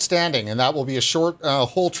outstanding. And that will be a short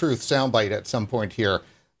whole truth soundbite at some point here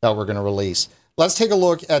that we're going to release. Let's take a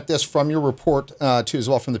look at this from your report too, as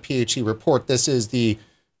well, from the PHE report. This is the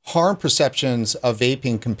harm perceptions of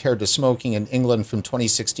vaping compared to smoking in England from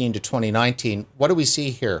 2016 to 2019. What do we see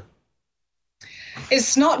here?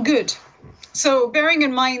 It's not good. So bearing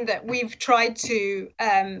in mind that we've tried to,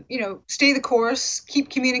 stay the course, keep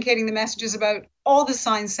communicating the messages about all the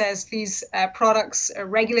science says these products,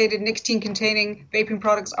 regulated nicotine-containing vaping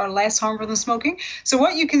products, are less harmful than smoking. So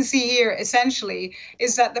what you can see here essentially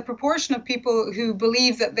is that the proportion of people who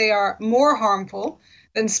believe that they are more harmful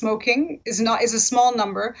than smoking is a small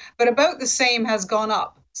number, but about the same has gone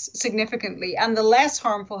up significantly, and the less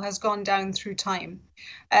harmful has gone down through time.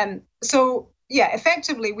 Yeah,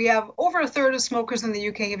 effectively, we have over a third of smokers in the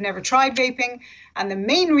UK have never tried vaping. And the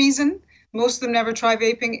main reason most of them never try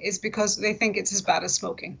vaping is because they think it's as bad as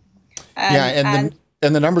smoking. And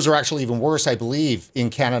the numbers are actually even worse, I believe, in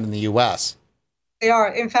Canada and the US. They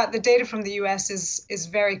are. In fact, the data from the US is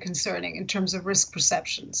very concerning in terms of risk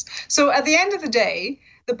perceptions. So at the end of the day,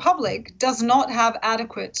 the public does not have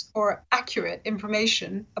adequate or accurate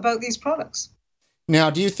information about these products. Now,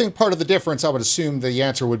 do you think part of the difference, I would assume the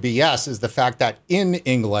answer would be yes, is the fact that in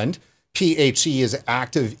England, PHC is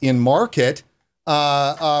active in market,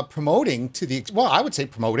 promoting promoting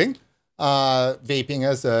vaping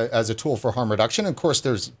as a tool for harm reduction. And of course,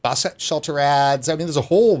 there's bus shelter ads. I mean, there's a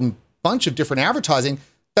whole bunch of different advertising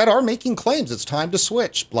that are making claims it's time to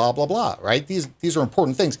switch, blah, blah, blah, right? These are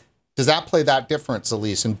important things. Does that play that difference,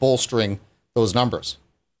 Elise, in bolstering those numbers?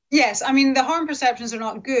 Yes, I mean, the harm perceptions are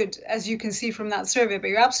not good, as you can see from that survey, but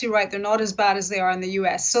you're absolutely right. They're not as bad as they are in the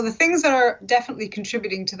US. So the things that are definitely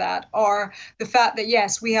contributing to that are the fact that,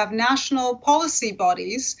 yes, we have national policy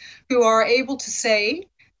bodies who are able to say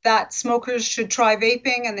that smokers should try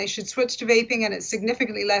vaping and they should switch to vaping and it's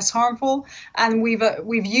significantly less harmful. And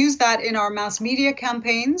we've used that in our mass media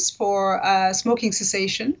campaigns for smoking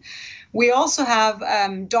cessation. We also have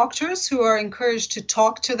doctors who are encouraged to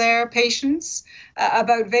talk to their patients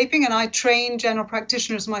about vaping, and I train general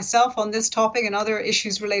practitioners myself on this topic and other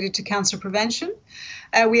issues related to cancer prevention.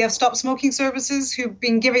 We have stop smoking services who've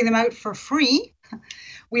been giving them out for free.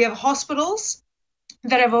 We have hospitals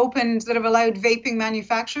that have allowed vaping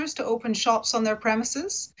manufacturers to open shops on their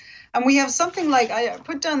premises. And we have something like, I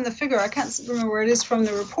put down the figure, I can't remember where it is from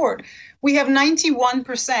the report. We have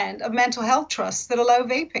 91% of mental health trusts that allow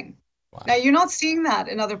vaping. Wow. Now, you're not seeing that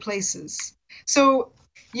in other places. So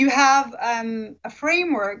you have a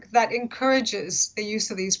framework that encourages the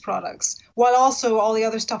use of these products, while also all the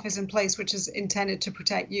other stuff is in place, which is intended to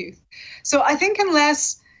protect youth. So I think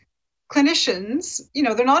unless clinicians,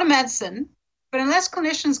 they're not a medicine, but unless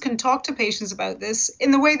clinicians can talk to patients about this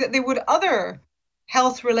in the way that they would other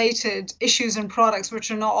health-related issues and products,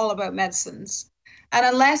 which are not all about medicines, and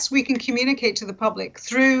unless we can communicate to the public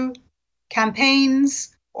through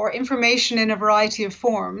campaigns or information in a variety of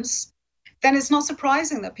forms, then it's not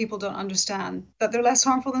surprising that people don't understand that they're less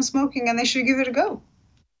harmful than smoking and they should give it a go.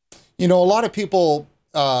 A lot of people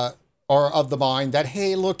are of the mind that,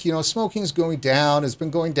 hey, look, smoking's going down. It's been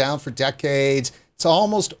going down for decades. It's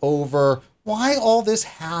almost over. Why all this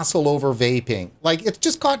hassle over vaping? Like, it's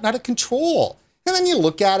just gotten out of control. And then you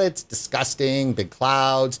look at it, it's disgusting, big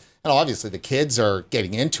clouds. And obviously the kids are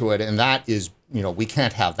getting into it. And that is, we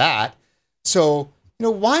can't have that. So,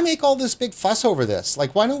 why make all this big fuss over this?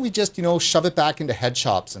 Like, why don't we just, shove it back into head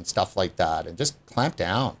shops and stuff like that and just clamp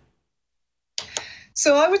down?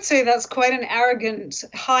 So I would say that's quite an arrogant,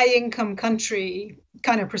 high-income country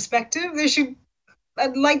kind of perspective. They should,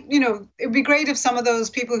 it'd be great if some of those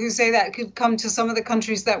people who say that could come to some of the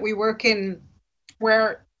countries that we work in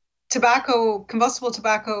where combustible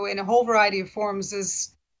tobacco in a whole variety of forms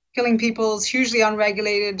is killing people, it's hugely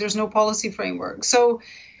unregulated, there's no policy framework. So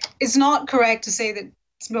it's not correct to say that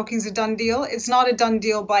smoking's a done deal. It's not a done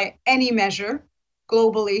deal by any measure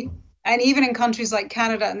globally. And even in countries like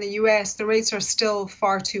Canada and the US, the rates are still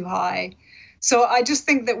far too high. So I just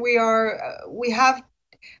think that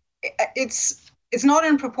it's not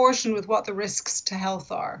in proportion with what the risks to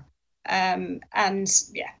health are.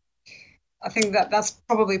 I think that's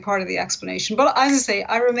probably part of the explanation. But as I say,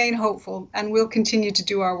 I remain hopeful and we'll continue to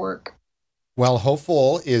do our work. Well,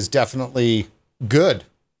 hopeful is definitely good.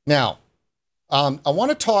 Now, I want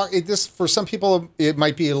to talk this for some people, it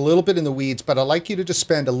might be a little bit in the weeds, but I'd like you to just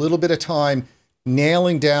spend a little bit of time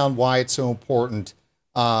nailing down why it's so important,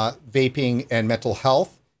 vaping and mental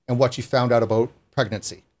health, and what you found out about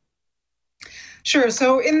pregnancy. Sure.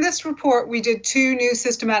 So in this report, we did 2 new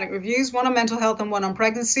systematic reviews, one on mental health and one on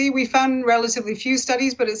pregnancy. We found relatively few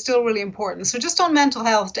studies, but it's still really important. So just on mental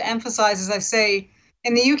health, to emphasize, as I say,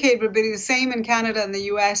 in the UK, it would be the same in Canada and the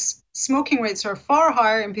US. smoking rates are far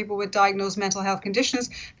higher in people with diagnosed mental health conditions.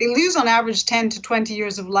 They lose on average 10 to 20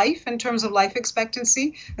 years of life in terms of life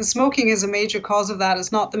expectancy, and smoking is a major cause of that.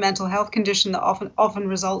 It's not the mental health condition that often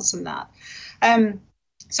results in that.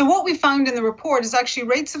 So what we found in the report is actually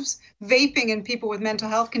rates of vaping in people with mental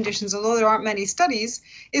health conditions, although there aren't many studies,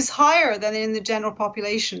 is higher than in the general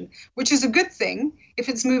population, which is a good thing if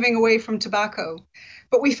it's moving away from tobacco.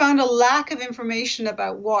 But we found a lack of information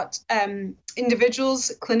about what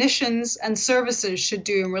individuals, clinicians, and services should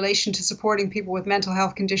do in relation to supporting people with mental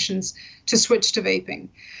health conditions to switch to vaping.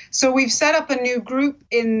 So we've set up a new group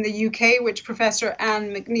in the UK, which Professor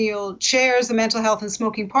Anne McNeil chairs, the Mental Health and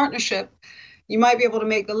Smoking Partnership. You might be able to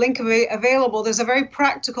make the link available. There's a very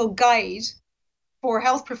practical guide for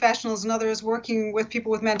health professionals and others working with people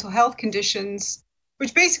with mental health conditions,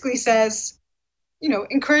 which basically says,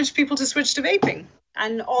 encourage people to switch to vaping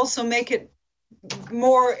and also make it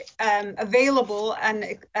more available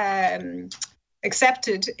and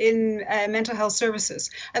accepted in mental health services.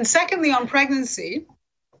 And secondly, on pregnancy,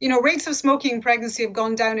 rates of smoking in pregnancy have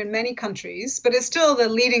gone down in many countries, but it's still the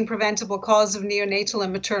leading preventable cause of neonatal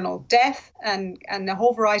and maternal death and a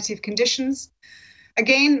whole variety of conditions.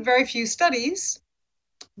 Again, very few studies,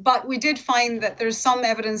 but we did find that there's some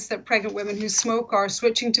evidence that pregnant women who smoke are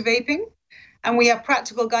switching to vaping. And we have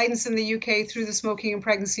practical guidance in the UK through the Smoking and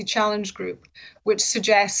Pregnancy Challenge Group, which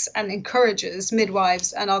suggests and encourages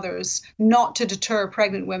midwives and others not to deter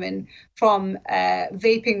pregnant women from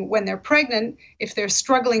vaping when they're pregnant if they're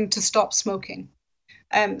struggling to stop smoking.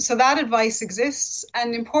 So that advice exists.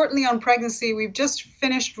 And importantly, on pregnancy, we've just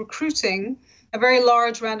finished recruiting a very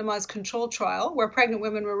large randomized control trial where pregnant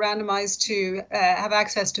women were randomized to have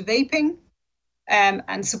access to vaping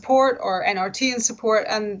and support, or NRT and support,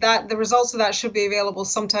 and that the results of that should be available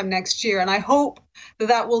sometime next year. And I hope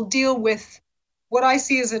that will deal with what I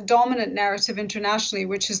see as a dominant narrative internationally,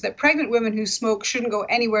 which is that pregnant women who smoke shouldn't go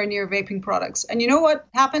anywhere near vaping products. And you know what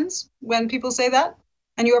happens when people say that?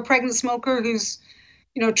 And you're a pregnant smoker who's,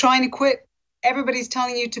 trying to quit, everybody's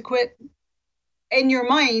telling you to quit. In your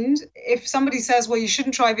mind, if somebody says, well, you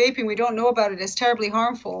shouldn't try vaping, we don't know about it, it's terribly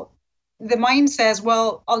harmful, the mind says,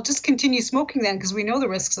 well, I'll just continue smoking then because we know the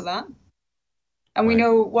risks of that. And we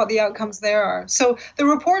know what the outcomes there are. So the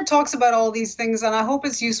report talks about all these things, and I hope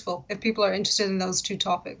it's useful if people are interested in those two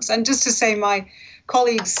topics. And just to say, my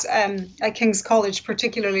colleagues at King's College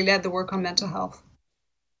particularly led the work on mental health.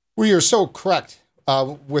 Well, you're so correct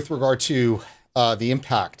with regard to the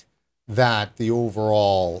impact that the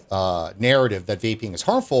overall narrative that vaping is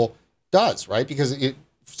harmful does, right? Because it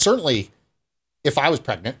certainly, if I was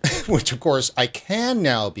pregnant, which of course I can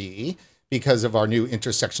now be because of our new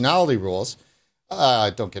intersectionality rules,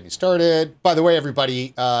 don't get me started. By the way,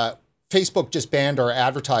 everybody, Facebook just banned our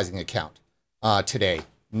advertising account today.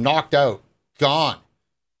 Knocked out, gone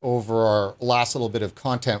over our last little bit of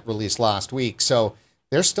content released last week. So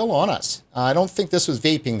they're still on us. I don't think this was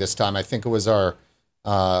vaping this time. I think it was our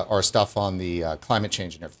stuff on the climate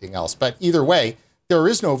change and everything else. But either way, there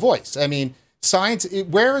is no voice. I mean, science,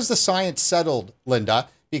 where is the science settled, Linda?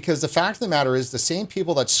 Because the fact of the matter is the same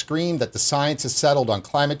people that scream that the science is settled on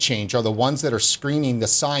climate change are the ones that are screaming the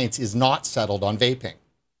science is not settled on vaping.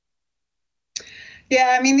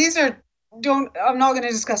 Yeah, I mean, I'm not going to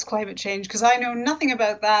discuss climate change because I know nothing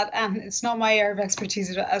about that and it's not my area of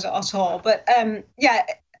expertise at all. But yeah,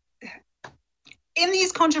 in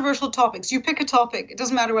these controversial topics, you pick a topic. It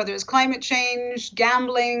doesn't matter whether it's climate change,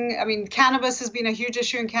 gambling. I mean, cannabis has been a huge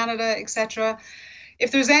issue in Canada, etc.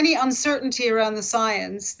 If there's any uncertainty around the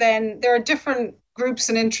science, then there are different groups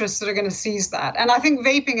and interests that are going to seize that. And I think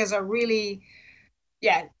vaping is a really,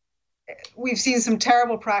 we've seen some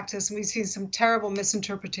terrible practice and we've seen some terrible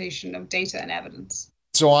misinterpretation of data and evidence.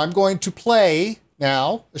 So I'm going to play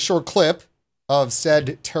now a short clip of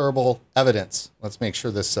said terrible evidence. Let's make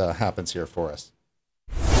sure this happens here for us.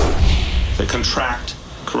 That contract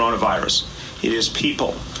coronavirus. It is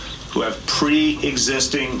people who have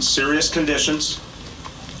pre-existing serious conditions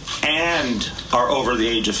and are over the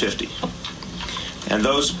age of 50. And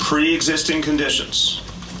those pre-existing conditions,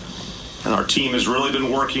 and our team has really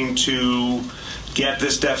been working to get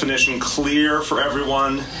this definition clear for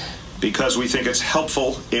everyone because we think it's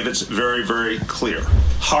helpful if it's very, very clear.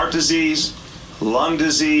 Heart disease, lung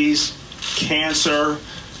disease, cancer,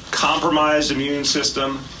 compromised immune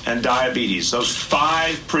system, and diabetes. Those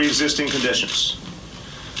 5 pre-existing conditions.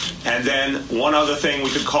 And then one other thing we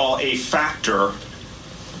could call a factor.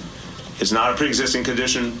 It's not a pre-existing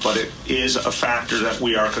condition, but it is a factor that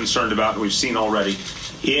we are concerned about and we've seen already.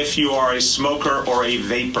 If you are a smoker or a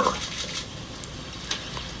vapor,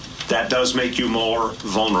 that does make you more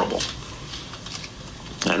vulnerable.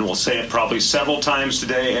 and we'll say it probably several times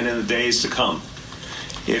today and in the days to come.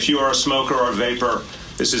 If you are a smoker or a vapor,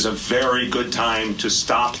 this is a very good time to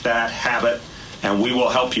stop that habit, and we will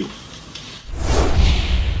help you.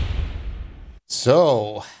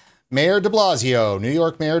 So, Mayor de Blasio, New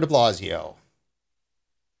York Mayor de Blasio,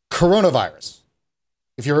 coronavirus.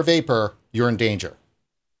 If you're a vapor, you're in danger.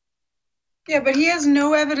 Yeah, but he has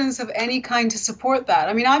no evidence of any kind to support that.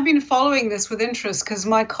 I mean, I've been following this with interest because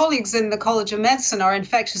my colleagues in the College of Medicine are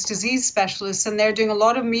infectious disease specialists, and they're doing a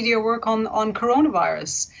lot of media work on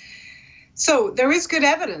coronavirus. So there is good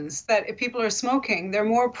evidence that if people are smoking, they're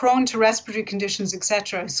more prone to respiratory conditions,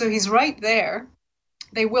 etc. So he's right there.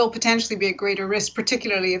 They will potentially be at greater risk,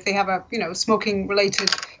 particularly if they have a, smoking-related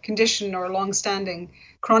condition or a long-standing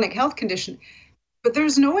chronic health condition. But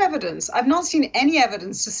there's no evidence. I've not seen any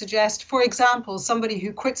evidence to suggest, for example, somebody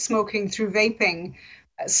who quit smoking through vaping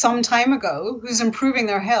some time ago, who's improving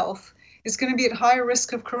their health, is going to be at higher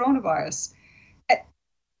risk of coronavirus.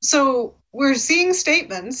 So we're seeing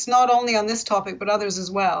statements, not only on this topic, but others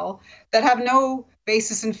as well, that have no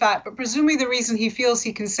basis in fact. But presumably the reason he feels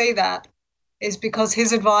he can say that is because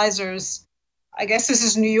his advisors, I guess this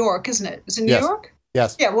is New York, isn't it? Is it New York?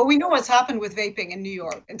 Yes. Yeah, well, we know what's happened with vaping in New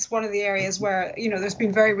York. It's one of the areas where, there's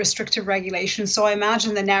been very restrictive regulation. So I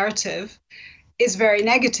imagine the narrative is very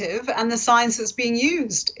negative and the science that's being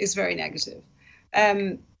used is very negative.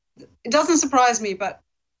 It doesn't surprise me, but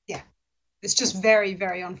yeah, it's just very,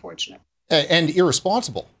 very unfortunate. And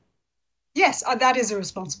irresponsible. Yes, that is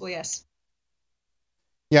irresponsible, yes.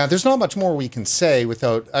 Yeah, there's not much more we can say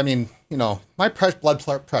without, my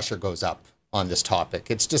blood pressure goes up on this topic.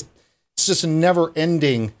 It's just a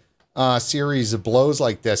never-ending series of blows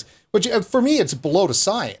like this. Which for me, it's a blow to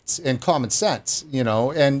science and common sense,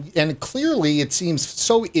 and clearly it seems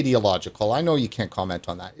so ideological. I know you can't comment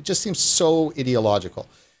on that. It just seems so ideological.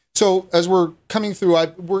 So as we're coming through,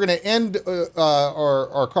 we're going to end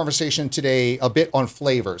our conversation today a bit on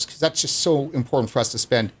flavors, because that's just so important for us to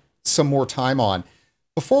spend some more time on.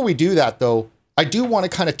 Before we do that, though, I do want to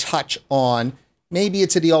kind of touch on, maybe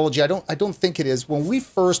it's ideology. I don't think it is. When we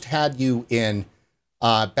first had you in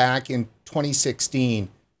back in 2016,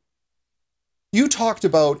 you talked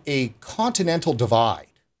about a continental divide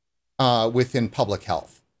within public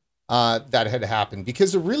health that had happened,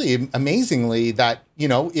 because really amazingly that,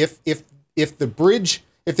 if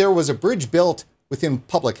there was a bridge built within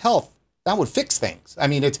public health, that would fix things. I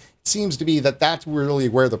mean, it seems to be that that's really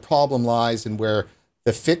where the problem lies and where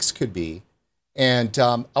the fix could be. And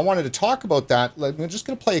I wanted to talk about that. I'm just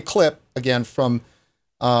going to play a clip again from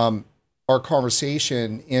our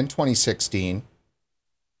conversation in 2016.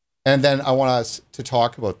 And then I want us to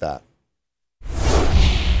talk about that.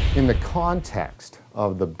 In the context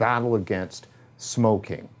of the battle against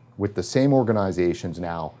smoking, with the same organizations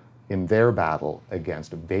now in their battle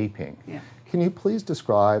against vaping, can you please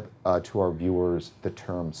describe to our viewers the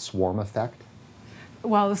term swarm effect?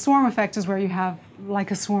 Well, the swarm effect is where you have like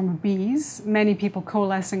a swarm of bees, many people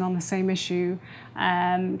coalescing on the same issue,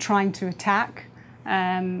 trying to attack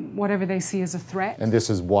whatever they see as a threat. And this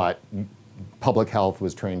is what public health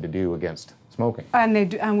was trained to do against smoking.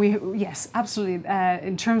 Yes, absolutely.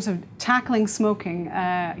 In terms of tackling smoking,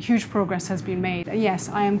 huge progress has been made. Yes,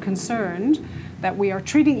 I am concerned that we are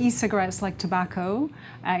treating e-cigarettes like tobacco,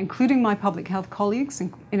 including my public health colleagues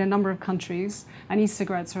in a number of countries, and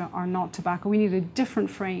e-cigarettes are not tobacco. We need a different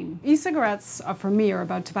frame. E-cigarettes, for me, are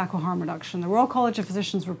about tobacco harm reduction. The Royal College of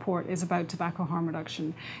Physicians report is about tobacco harm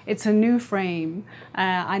reduction. It's a new frame.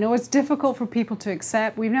 I know it's difficult for people to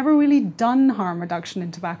accept. We've never really done harm reduction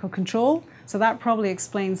in tobacco control, so that probably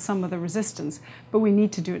explains some of the resistance, but we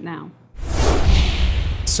need to do it now.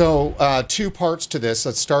 So two parts to this.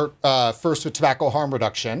 Let's start first with tobacco harm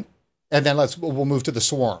reduction, and then we'll move to the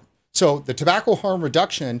swarm. So the tobacco harm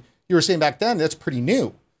reduction, you were saying back then, that's pretty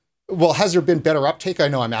new. Well, has there been better uptake? I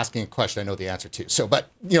know I'm asking a question I know the answer to. So, but,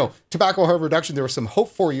 tobacco harm reduction, there was some hope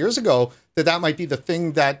 4 years ago that might be the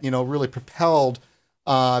thing that, really propelled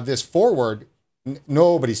this forward.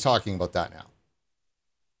 Nobody's talking about that now.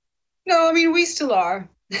 No, I mean, we still are.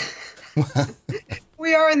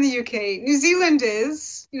 We are in the UK. New Zealand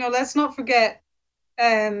is, let's not forget,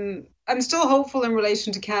 I'm still hopeful in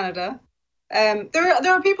relation to Canada. There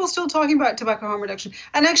are people still talking about tobacco harm reduction.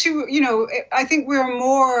 And actually, I think we're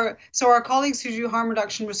more, so our colleagues who do harm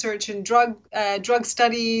reduction research in drug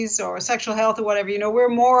studies or sexual health or whatever, we're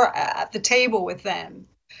more at the table with them.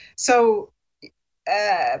 So,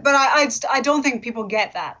 but I don't think people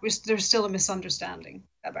get that. There's still a misunderstanding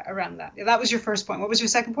around that. That was your first point. What was your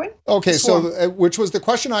second point? Okay, so which was the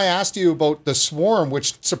question I asked you about the swarm,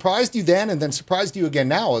 which surprised you then and then surprised you again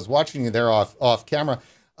now. I was watching you there off camera.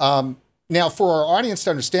 Now, for our audience to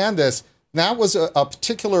understand this, that was a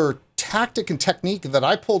particular tactic and technique that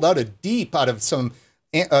I pulled out of some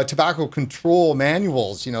tobacco control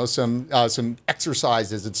manuals, you know, some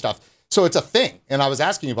exercises and stuff. So it's a thing. And I was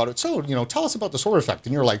asking you about it. So, you know, tell us about the sword effect.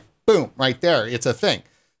 And you're like, boom, right there. It's a thing.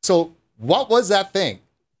 So what was that thing?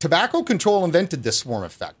 Tobacco control invented this swarm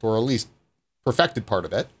effect, or at least perfected part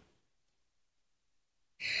of it.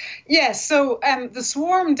 Yes, so the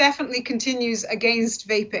swarm definitely continues against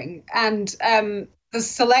vaping and the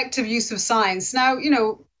selective use of science. Now, you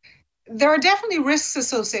know, there are definitely risks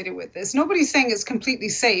associated with this. Nobody's saying it's completely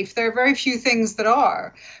safe. There are very few things that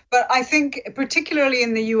are. But I think particularly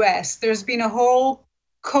in the US, there's been a whole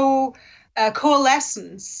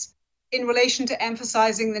coalescence in relation to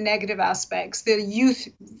emphasizing the negative aspects, the youth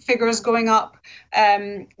figures going up,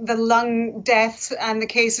 the lung deaths and the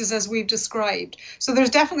cases as we've described. So there's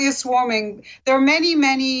definitely a swarming. There are many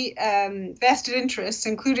vested interests,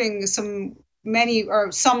 including some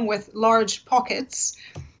with large pockets,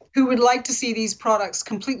 who would like to see these products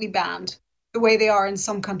completely banned the way they are in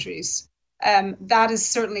some countries. That is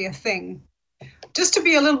certainly a thing. Just to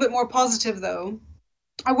be a little bit more positive, though,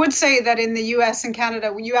 I would say that in the US and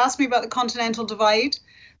Canada, when you asked me about the continental divide,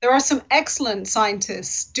 there are some excellent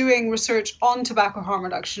scientists doing research on tobacco harm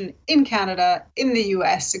reduction in Canada, in the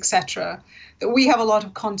US, etc., that we have a lot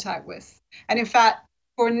of contact with. And in fact,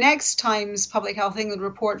 for next time's Public Health England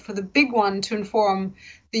report, for the big one to inform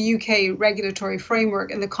the UK regulatory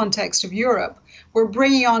framework in the context of Europe, we're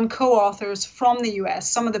bringing on co-authors from the US,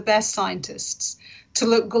 some of the best scientists, to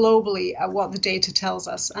look globally at what the data tells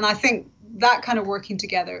us. And I think that kind of working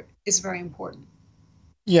together is very important.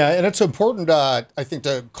 Yeah, and it's important, I think,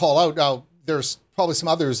 to call out. Now, there's probably some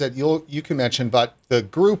others that you can mention, but the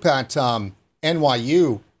group at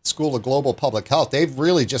NYU School of Global Public Health, they've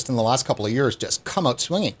really just in the last couple of years just come out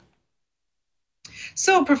swinging.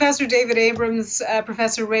 So Professor David Abrams,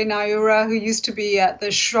 Professor Ray Naura, who used to be at the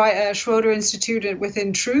Schroeder Institute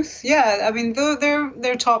within Truth. Yeah, I mean,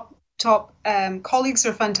 their top colleagues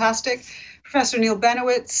are fantastic. Professor Neil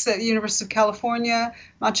Benowitz at the University of California,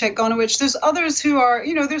 Maciej Gonowicz. There's others who are,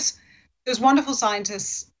 you know, there's wonderful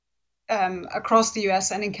scientists across the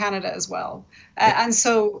US and in Canada as well. And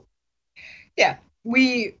so, yeah,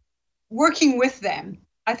 working with them,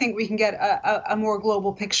 I think we can get a more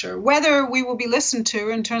global picture. Whether we will be listened to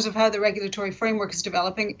in terms of how the regulatory framework is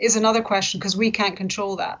developing is another question, because we can't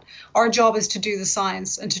control that. Our job is to do the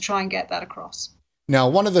science and to try and get that across. Now,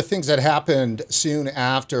 one of the things that happened soon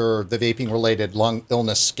after the vaping-related lung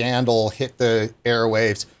illness scandal hit the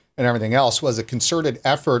airwaves and everything else was a concerted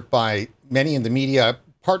effort by many in the media,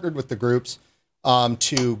 partnered with the groups,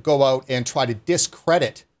 to go out and try to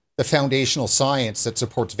discredit the foundational science that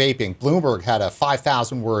supports vaping. Bloomberg had a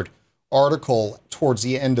 5,000-word article towards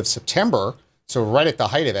the end of September, so right at the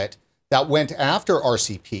height of it, that went after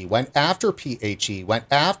RCP, went after PHE, went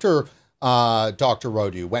after Dr.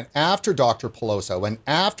 Rodu, went after Dr. Pelosa, went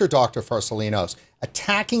after Dr. Farsalinos,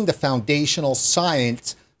 attacking the foundational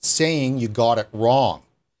science, saying you got it wrong.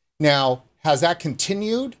 Now, has that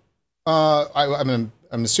continued? I'm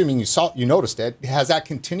assuming you noticed it. Has that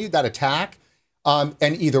continued, that attack? And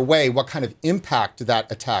either way, what kind of impact did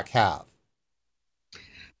that attack have?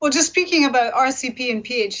 Well, just speaking about RCP and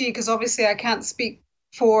PHE, because obviously I can't speak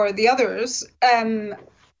for the others.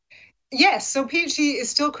 Yes, so PHE is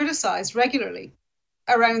still criticized regularly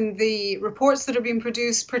around the reports that are being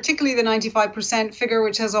produced, particularly the 95% figure,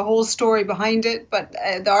 which has a whole story behind it. But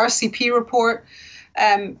the RCP report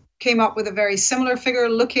came up with a very similar figure,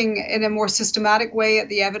 looking in a more systematic way at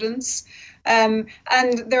the evidence. And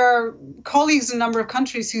there are colleagues in a number of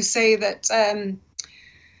countries who say that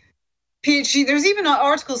PHE, there's even an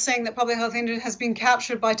article saying that Public Health England has been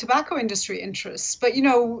captured by tobacco industry interests. But, you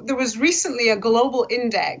know, there was recently a global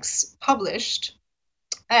index published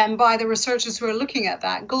by the researchers who are looking at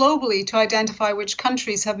that globally to identify which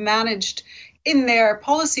countries have managed in their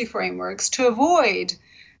policy frameworks to avoid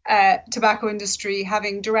tobacco industry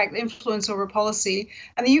having direct influence over policy.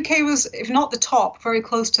 And the UK was, if not the top, very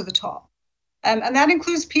close to the top. And that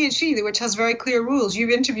includes PHE, which has very clear rules.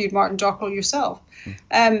 You've interviewed Martin Dockrell yourself.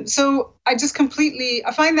 So I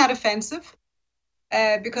find that offensive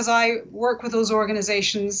because I work with those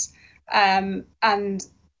organizations and,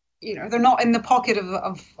 you know, they're not in the pocket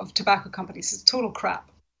of tobacco companies. It's total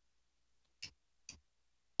crap.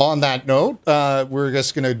 On that note, we're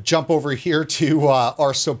just going to jump over here to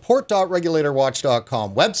our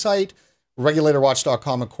support.regulatorwatch.com website.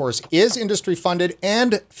 Regulatorwatch.com, of course, is industry funded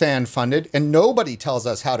and fan funded, and nobody tells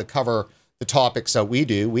us how to cover the topics that we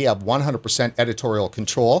do. We have 100% editorial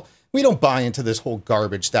control. We don't buy into this whole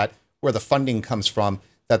garbage that where the funding comes from,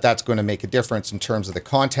 that's going to make a difference in terms of the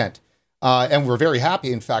content. And we're very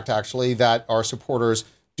happy, in fact, actually, that our supporters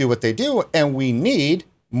do what they do, and we need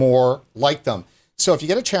more like them. So if you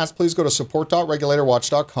get a chance, please go to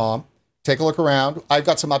support.regulatorwatch.com. Take a look around. I've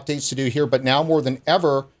got some updates to do here, but now more than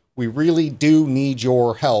ever, we really do need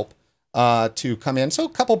your help to come in. So a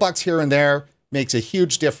couple bucks here and there makes a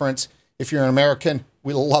huge difference. If you're an American,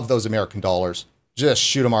 we love those American dollars. Just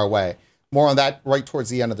shoot them our way. More on that right towards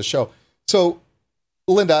the end of the show. So,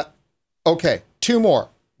 Linda, okay, two more.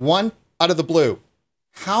 One out of the blue.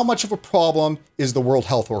 How much of a problem is the World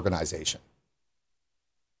Health Organization?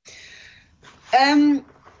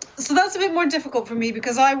 So that's a bit more difficult for me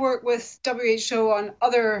because I work with WHO on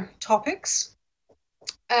other topics.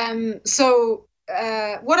 What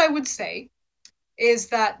I would say is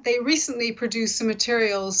that they recently produced some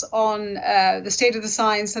materials on the state of the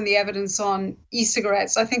science and the evidence on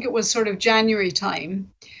e-cigarettes. I think it was sort of January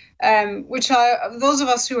time, which those of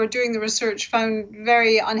us who are doing the research found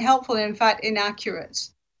very unhelpful and in fact inaccurate.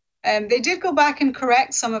 They did go back and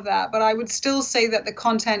correct some of that, but I would still say that the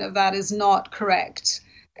content of that is not correct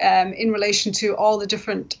in relation to all the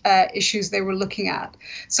different issues they were looking at.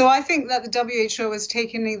 So I think that the WHO is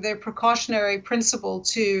taking their precautionary principle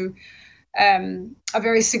to a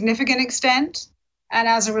very significant extent. And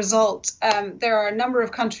as a result, there are a number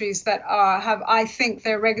of countries that have, I think,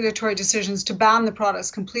 their regulatory decisions to ban the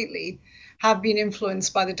products completely have been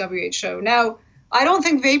influenced by the WHO. Now, I don't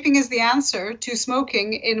think vaping is the answer to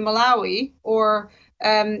smoking in Malawi or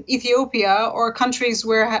Ethiopia or countries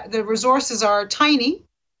where the resources are tiny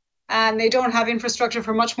and they don't have infrastructure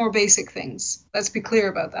for much more basic things. Let's be clear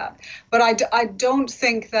about that. But I don't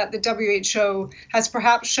think that the WHO has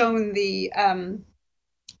perhaps shown the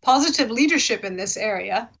positive leadership in this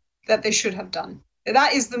area that they should have done.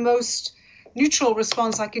 That is the most neutral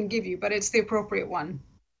response I can give you, but it's the appropriate one.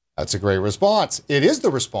 That's a great response. It is the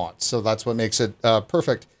response, so that's what makes it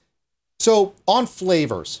perfect. So on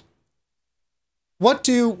flavors, what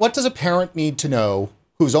does a parent need to know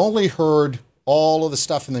who's only heard all of the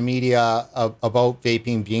stuff in the media about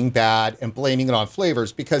vaping being bad and blaming it on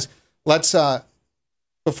flavors? Because let's,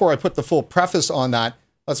 before I put the full preface on that,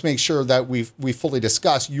 let's make sure that we fully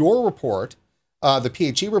discuss your report. The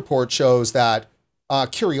PHE report shows that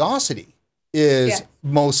curiosity is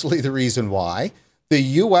mostly the reason why. The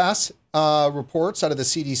U.S. Reports out of the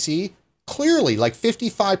CDC, clearly like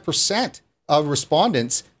 55% of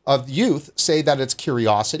respondents of youth say that it's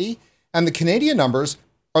curiosity. And the Canadian numbers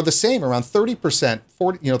are the same, around 30%,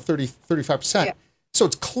 35%. Yeah. So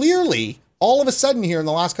it's clearly, all of a sudden here in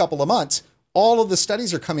the last couple of months, all of the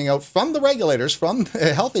studies are coming out from the regulators, from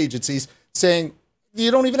the health agencies, saying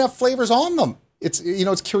you don't even have flavors on them. It's,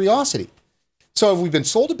 it's curiosity. So have we been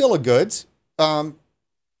sold a bill of goods?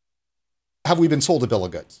 Have we been sold a bill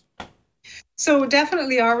of goods? So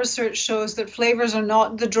definitely our research shows that flavors are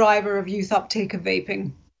not the driver of youth uptake of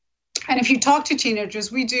vaping. And if you talk to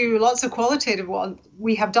teenagers, we do lots of qualitative,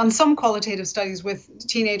 we have done some qualitative studies with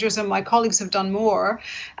teenagers and my colleagues have done more.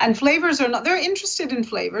 And flavors are not, they're interested in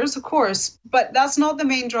flavors, of course, but that's not the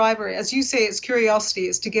main driver. As you say, it's curiosity,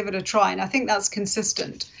 is to give it a try. And I think that's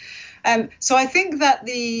consistent. So I think that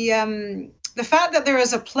the fact that there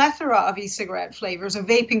is a plethora of e-cigarette flavors, of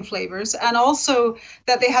vaping flavors, and also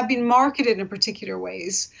that they have been marketed in particular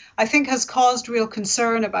ways, I think has caused real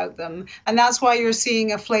concern about them. And that's why you're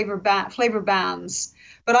seeing a flavor bans.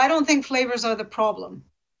 But I don't think flavors are the problem.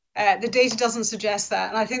 The data doesn't suggest that.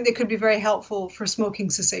 And I think they could be very helpful for smoking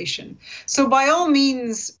cessation. So by all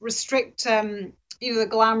means, restrict the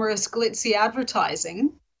glamorous, glitzy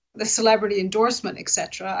advertising, the celebrity endorsement,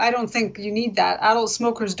 etc. I don't think you need that. Adult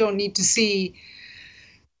smokers don't need to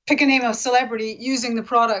pick a name of celebrity using the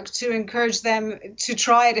product to encourage them to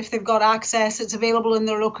try it if they've got access. It's available in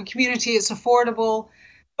their local community. It's affordable.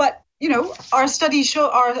 But, our study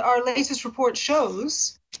our latest report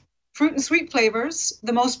shows fruit and sweet flavors,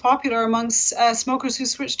 the most popular amongst smokers who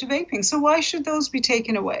switch to vaping. So why should those be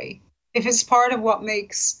taken away if it's part of what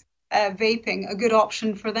makes vaping a good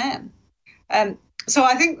option for them? So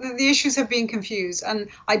I think that the issues have been confused, and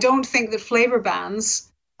I don't think that flavor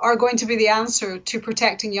bans are going to be the answer to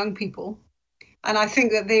protecting young people. And I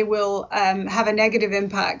think that they will have a negative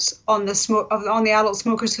impact on the adult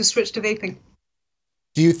smokers who switch to vaping.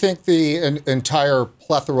 Do you think the entire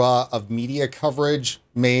plethora of media coverage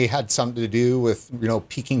may had something to do with,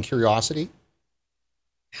 piquing curiosity?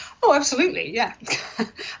 Oh, absolutely, yeah.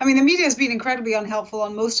 I mean, the media has been incredibly unhelpful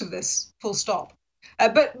on most of this, full stop.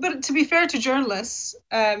 But to be fair to journalists,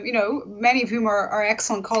 many of whom are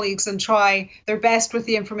excellent colleagues and try their best with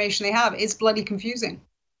the information they have, it's bloody confusing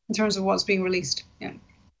in terms of what's being released. Yeah.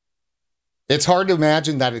 It's hard to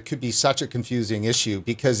imagine that it could be such a confusing issue,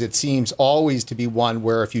 because it seems always to be one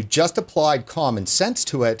where if you just applied common sense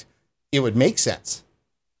to it, it would make sense.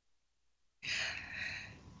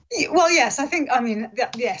 Well, yes, I mean,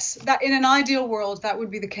 yes, that in an ideal world, that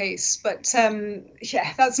would be the case. But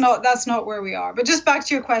yeah, that's not where we are. But just back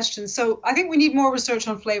to your question. So I think we need more research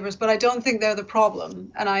on flavors, but I don't think they're the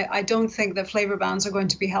problem. And I don't think that flavor bans are going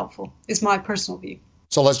to be helpful, is my personal view.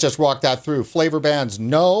 So let's just walk that through. Flavor bans,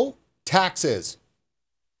 no. Taxes.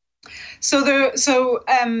 So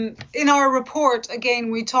in our report,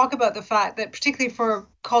 again, we talk about the fact that particularly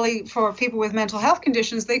for people with mental health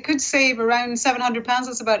conditions, they could save around £700.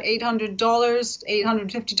 That's about $800,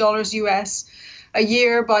 $850 US a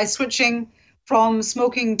year by switching from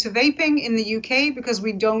smoking to vaping in the UK, because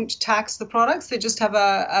we don't tax the products. They just have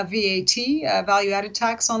a VAT, a value added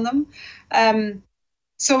tax on them.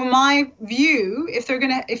 So my view, if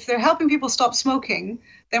they're helping people stop smoking,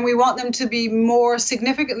 then we want them to be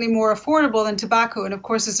significantly more affordable than tobacco. And of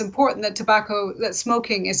course, it's important that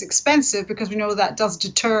smoking is expensive, because we know that does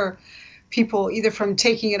deter people either from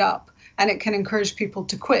taking it up, and it can encourage people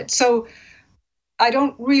to quit. So I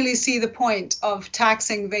don't really see the point of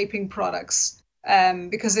taxing vaping products,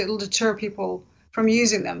 because it'll deter people from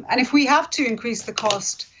using them. And if we have to increase the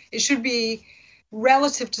cost, it should be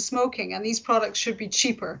relative to smoking, and these products should be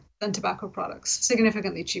cheaper than tobacco products,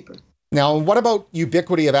 significantly cheaper. Now, what about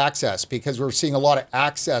ubiquity of access? Because we're seeing a lot of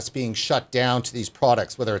access being shut down to these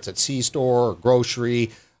products, whether it's at C-store or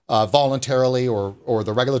grocery, voluntarily, or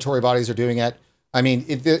the regulatory bodies are doing it. I mean,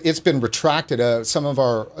 it's been retracted. Some of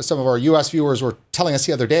our U.S. viewers were telling us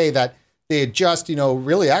the other day that they had just,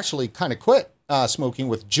 really actually kind of quit smoking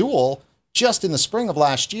with Juul just in the spring of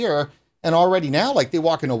last year. And already now, like, they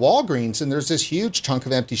walk into Walgreens and there's this huge chunk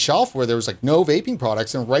of empty shelf where there's like no vaping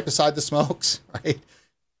products, and right beside the smokes, right?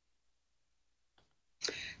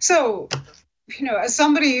 So, as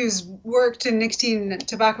somebody who's worked in nicotine and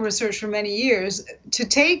tobacco research for many years, to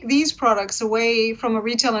take these products away from a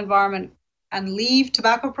retail environment and leave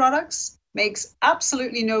tobacco products makes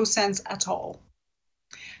absolutely no sense at all.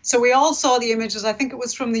 So we all saw the images, I think it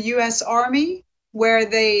was from the US Army, where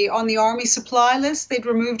on the Army supply list, they'd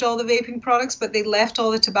removed all the vaping products, but they left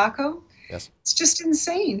all the tobacco. Yes. It's just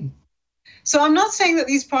insane. So I'm not saying that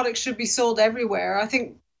these products should be sold everywhere. I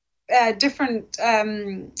think different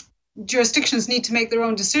jurisdictions need to make their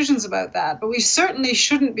own decisions about that, but we certainly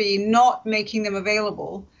shouldn't be not making them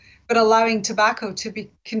available, but allowing tobacco to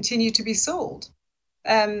continue to be sold.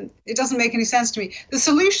 It doesn't make any sense to me. The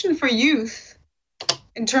solution for youth,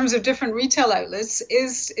 in terms of different retail outlets,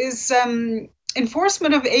 is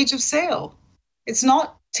enforcement of age of sale. It's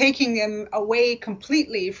not taking them away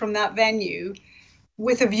completely from that venue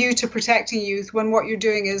with a view to protecting youth, when what you're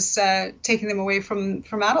doing is taking them away from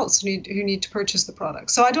adults who need to purchase the product.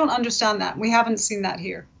 So I don't understand that. We haven't seen that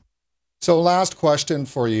here. So last question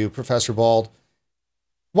for you, Professor Bauld.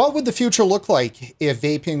 What would the future look like if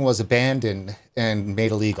vaping was abandoned and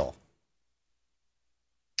made illegal?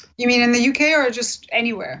 You mean in the UK or just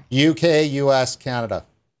anywhere? UK, US, Canada.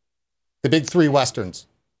 The big three Westerns.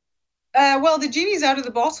 Well, the genie's out of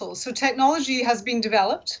the bottle. So technology has been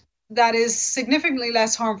developed that is significantly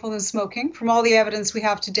less harmful than smoking, from all the evidence we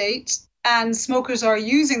have to date. And smokers are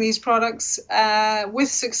using these products with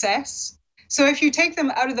success. So if you take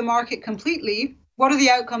them out of the market completely, what are the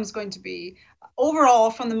outcomes going to be?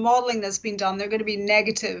 Overall, from the modeling that's been done, they're going to be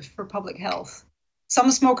negative for public health. Some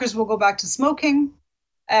smokers will go back to smoking,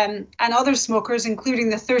 and other smokers, including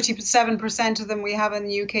the 37% of them we have in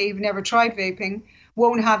the UK who've never tried vaping,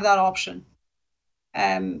 won't have that option.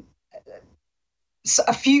 So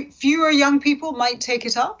fewer young people might take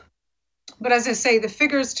it up. But as I say, the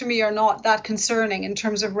figures to me are not that concerning in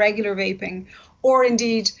terms of regular vaping, or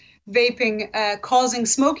indeed vaping causing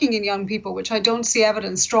smoking in young people, which I don't see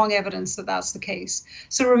strong evidence that that's the case.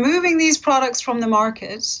 So removing these products from the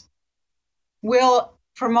market will,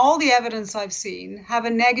 from all the evidence I've seen, have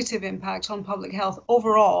a negative impact on public health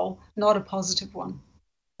overall, not a positive one.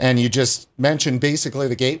 And you just mentioned basically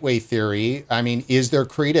the gateway theory. I mean, is there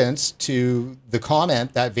credence to the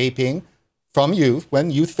comment that vaping from youth, when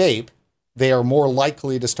youth vape, they are more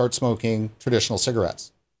likely to start smoking traditional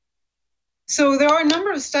cigarettes? So there are a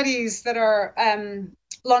number of studies that are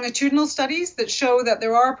longitudinal studies that show that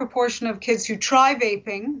there are a proportion of kids who try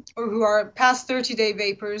vaping or who are past 30-day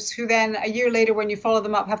vapors who then a year later, when you follow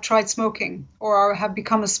them up, have tried smoking or have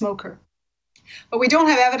become a smoker. But we don't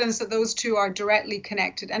have evidence that those two are directly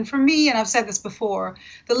connected. And for me, and I've said this before,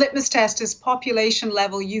 the litmus test is population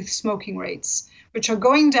level youth smoking rates, which are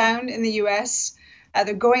going down in the US,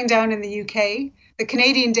 they're going down in the UK. The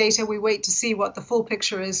Canadian data, we wait to see what the full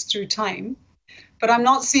picture is through time. but I'm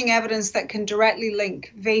not seeing evidence that can directly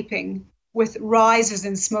link vaping with rises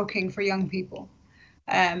in smoking for young people.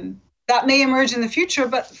 That may emerge in the future,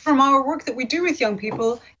 but from our work that we do with young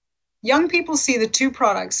people see the two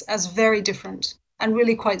products as very different and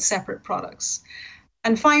really quite separate products.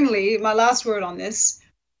 And finally, my last word on this,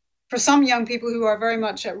 for some young people who are very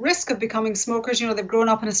much at risk of becoming smokers, they've grown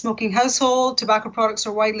up in a smoking household, tobacco products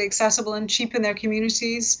are widely accessible and cheap in their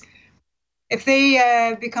communities. If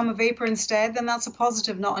they become a vapor instead, then that's a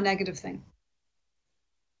positive, not a negative thing.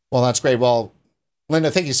 Well, that's great. Well, Linda,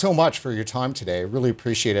 thank you so much for your time today. I really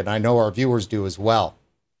appreciate it. I know our viewers do as well.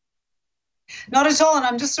 Not at all. And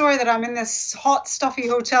I'm just sorry that I'm in this hot, stuffy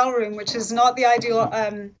hotel room, which is not the ideal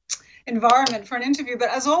environment for an interview. But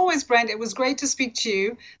as always, Brent, it was great to speak to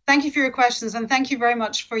you. Thank you for your questions. And thank you very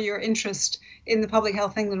much for your interest in the Public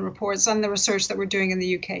Health England reports and the research that we're doing in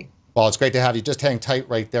the UK. Well, it's great to have you. Just hang tight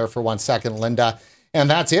right there for 1 second, Linda. And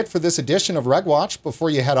that's it for this edition of Regwatch. Before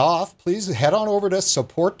you head off, please head on over to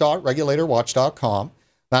support.regulatorwatch.com.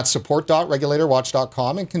 That's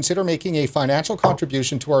support.regulatorwatch.com, and consider making a financial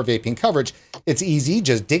contribution to our vaping coverage. It's easy.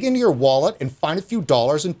 Just dig into your wallet and find a few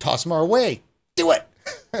dollars and toss them our way. Do it.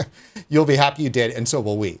 You'll be happy you did, and so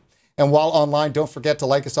will we. And while online, don't forget to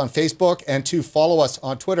like us on Facebook and to follow us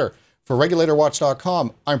on Twitter. For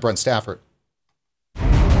regulatorwatch.com, I'm Brent Stafford.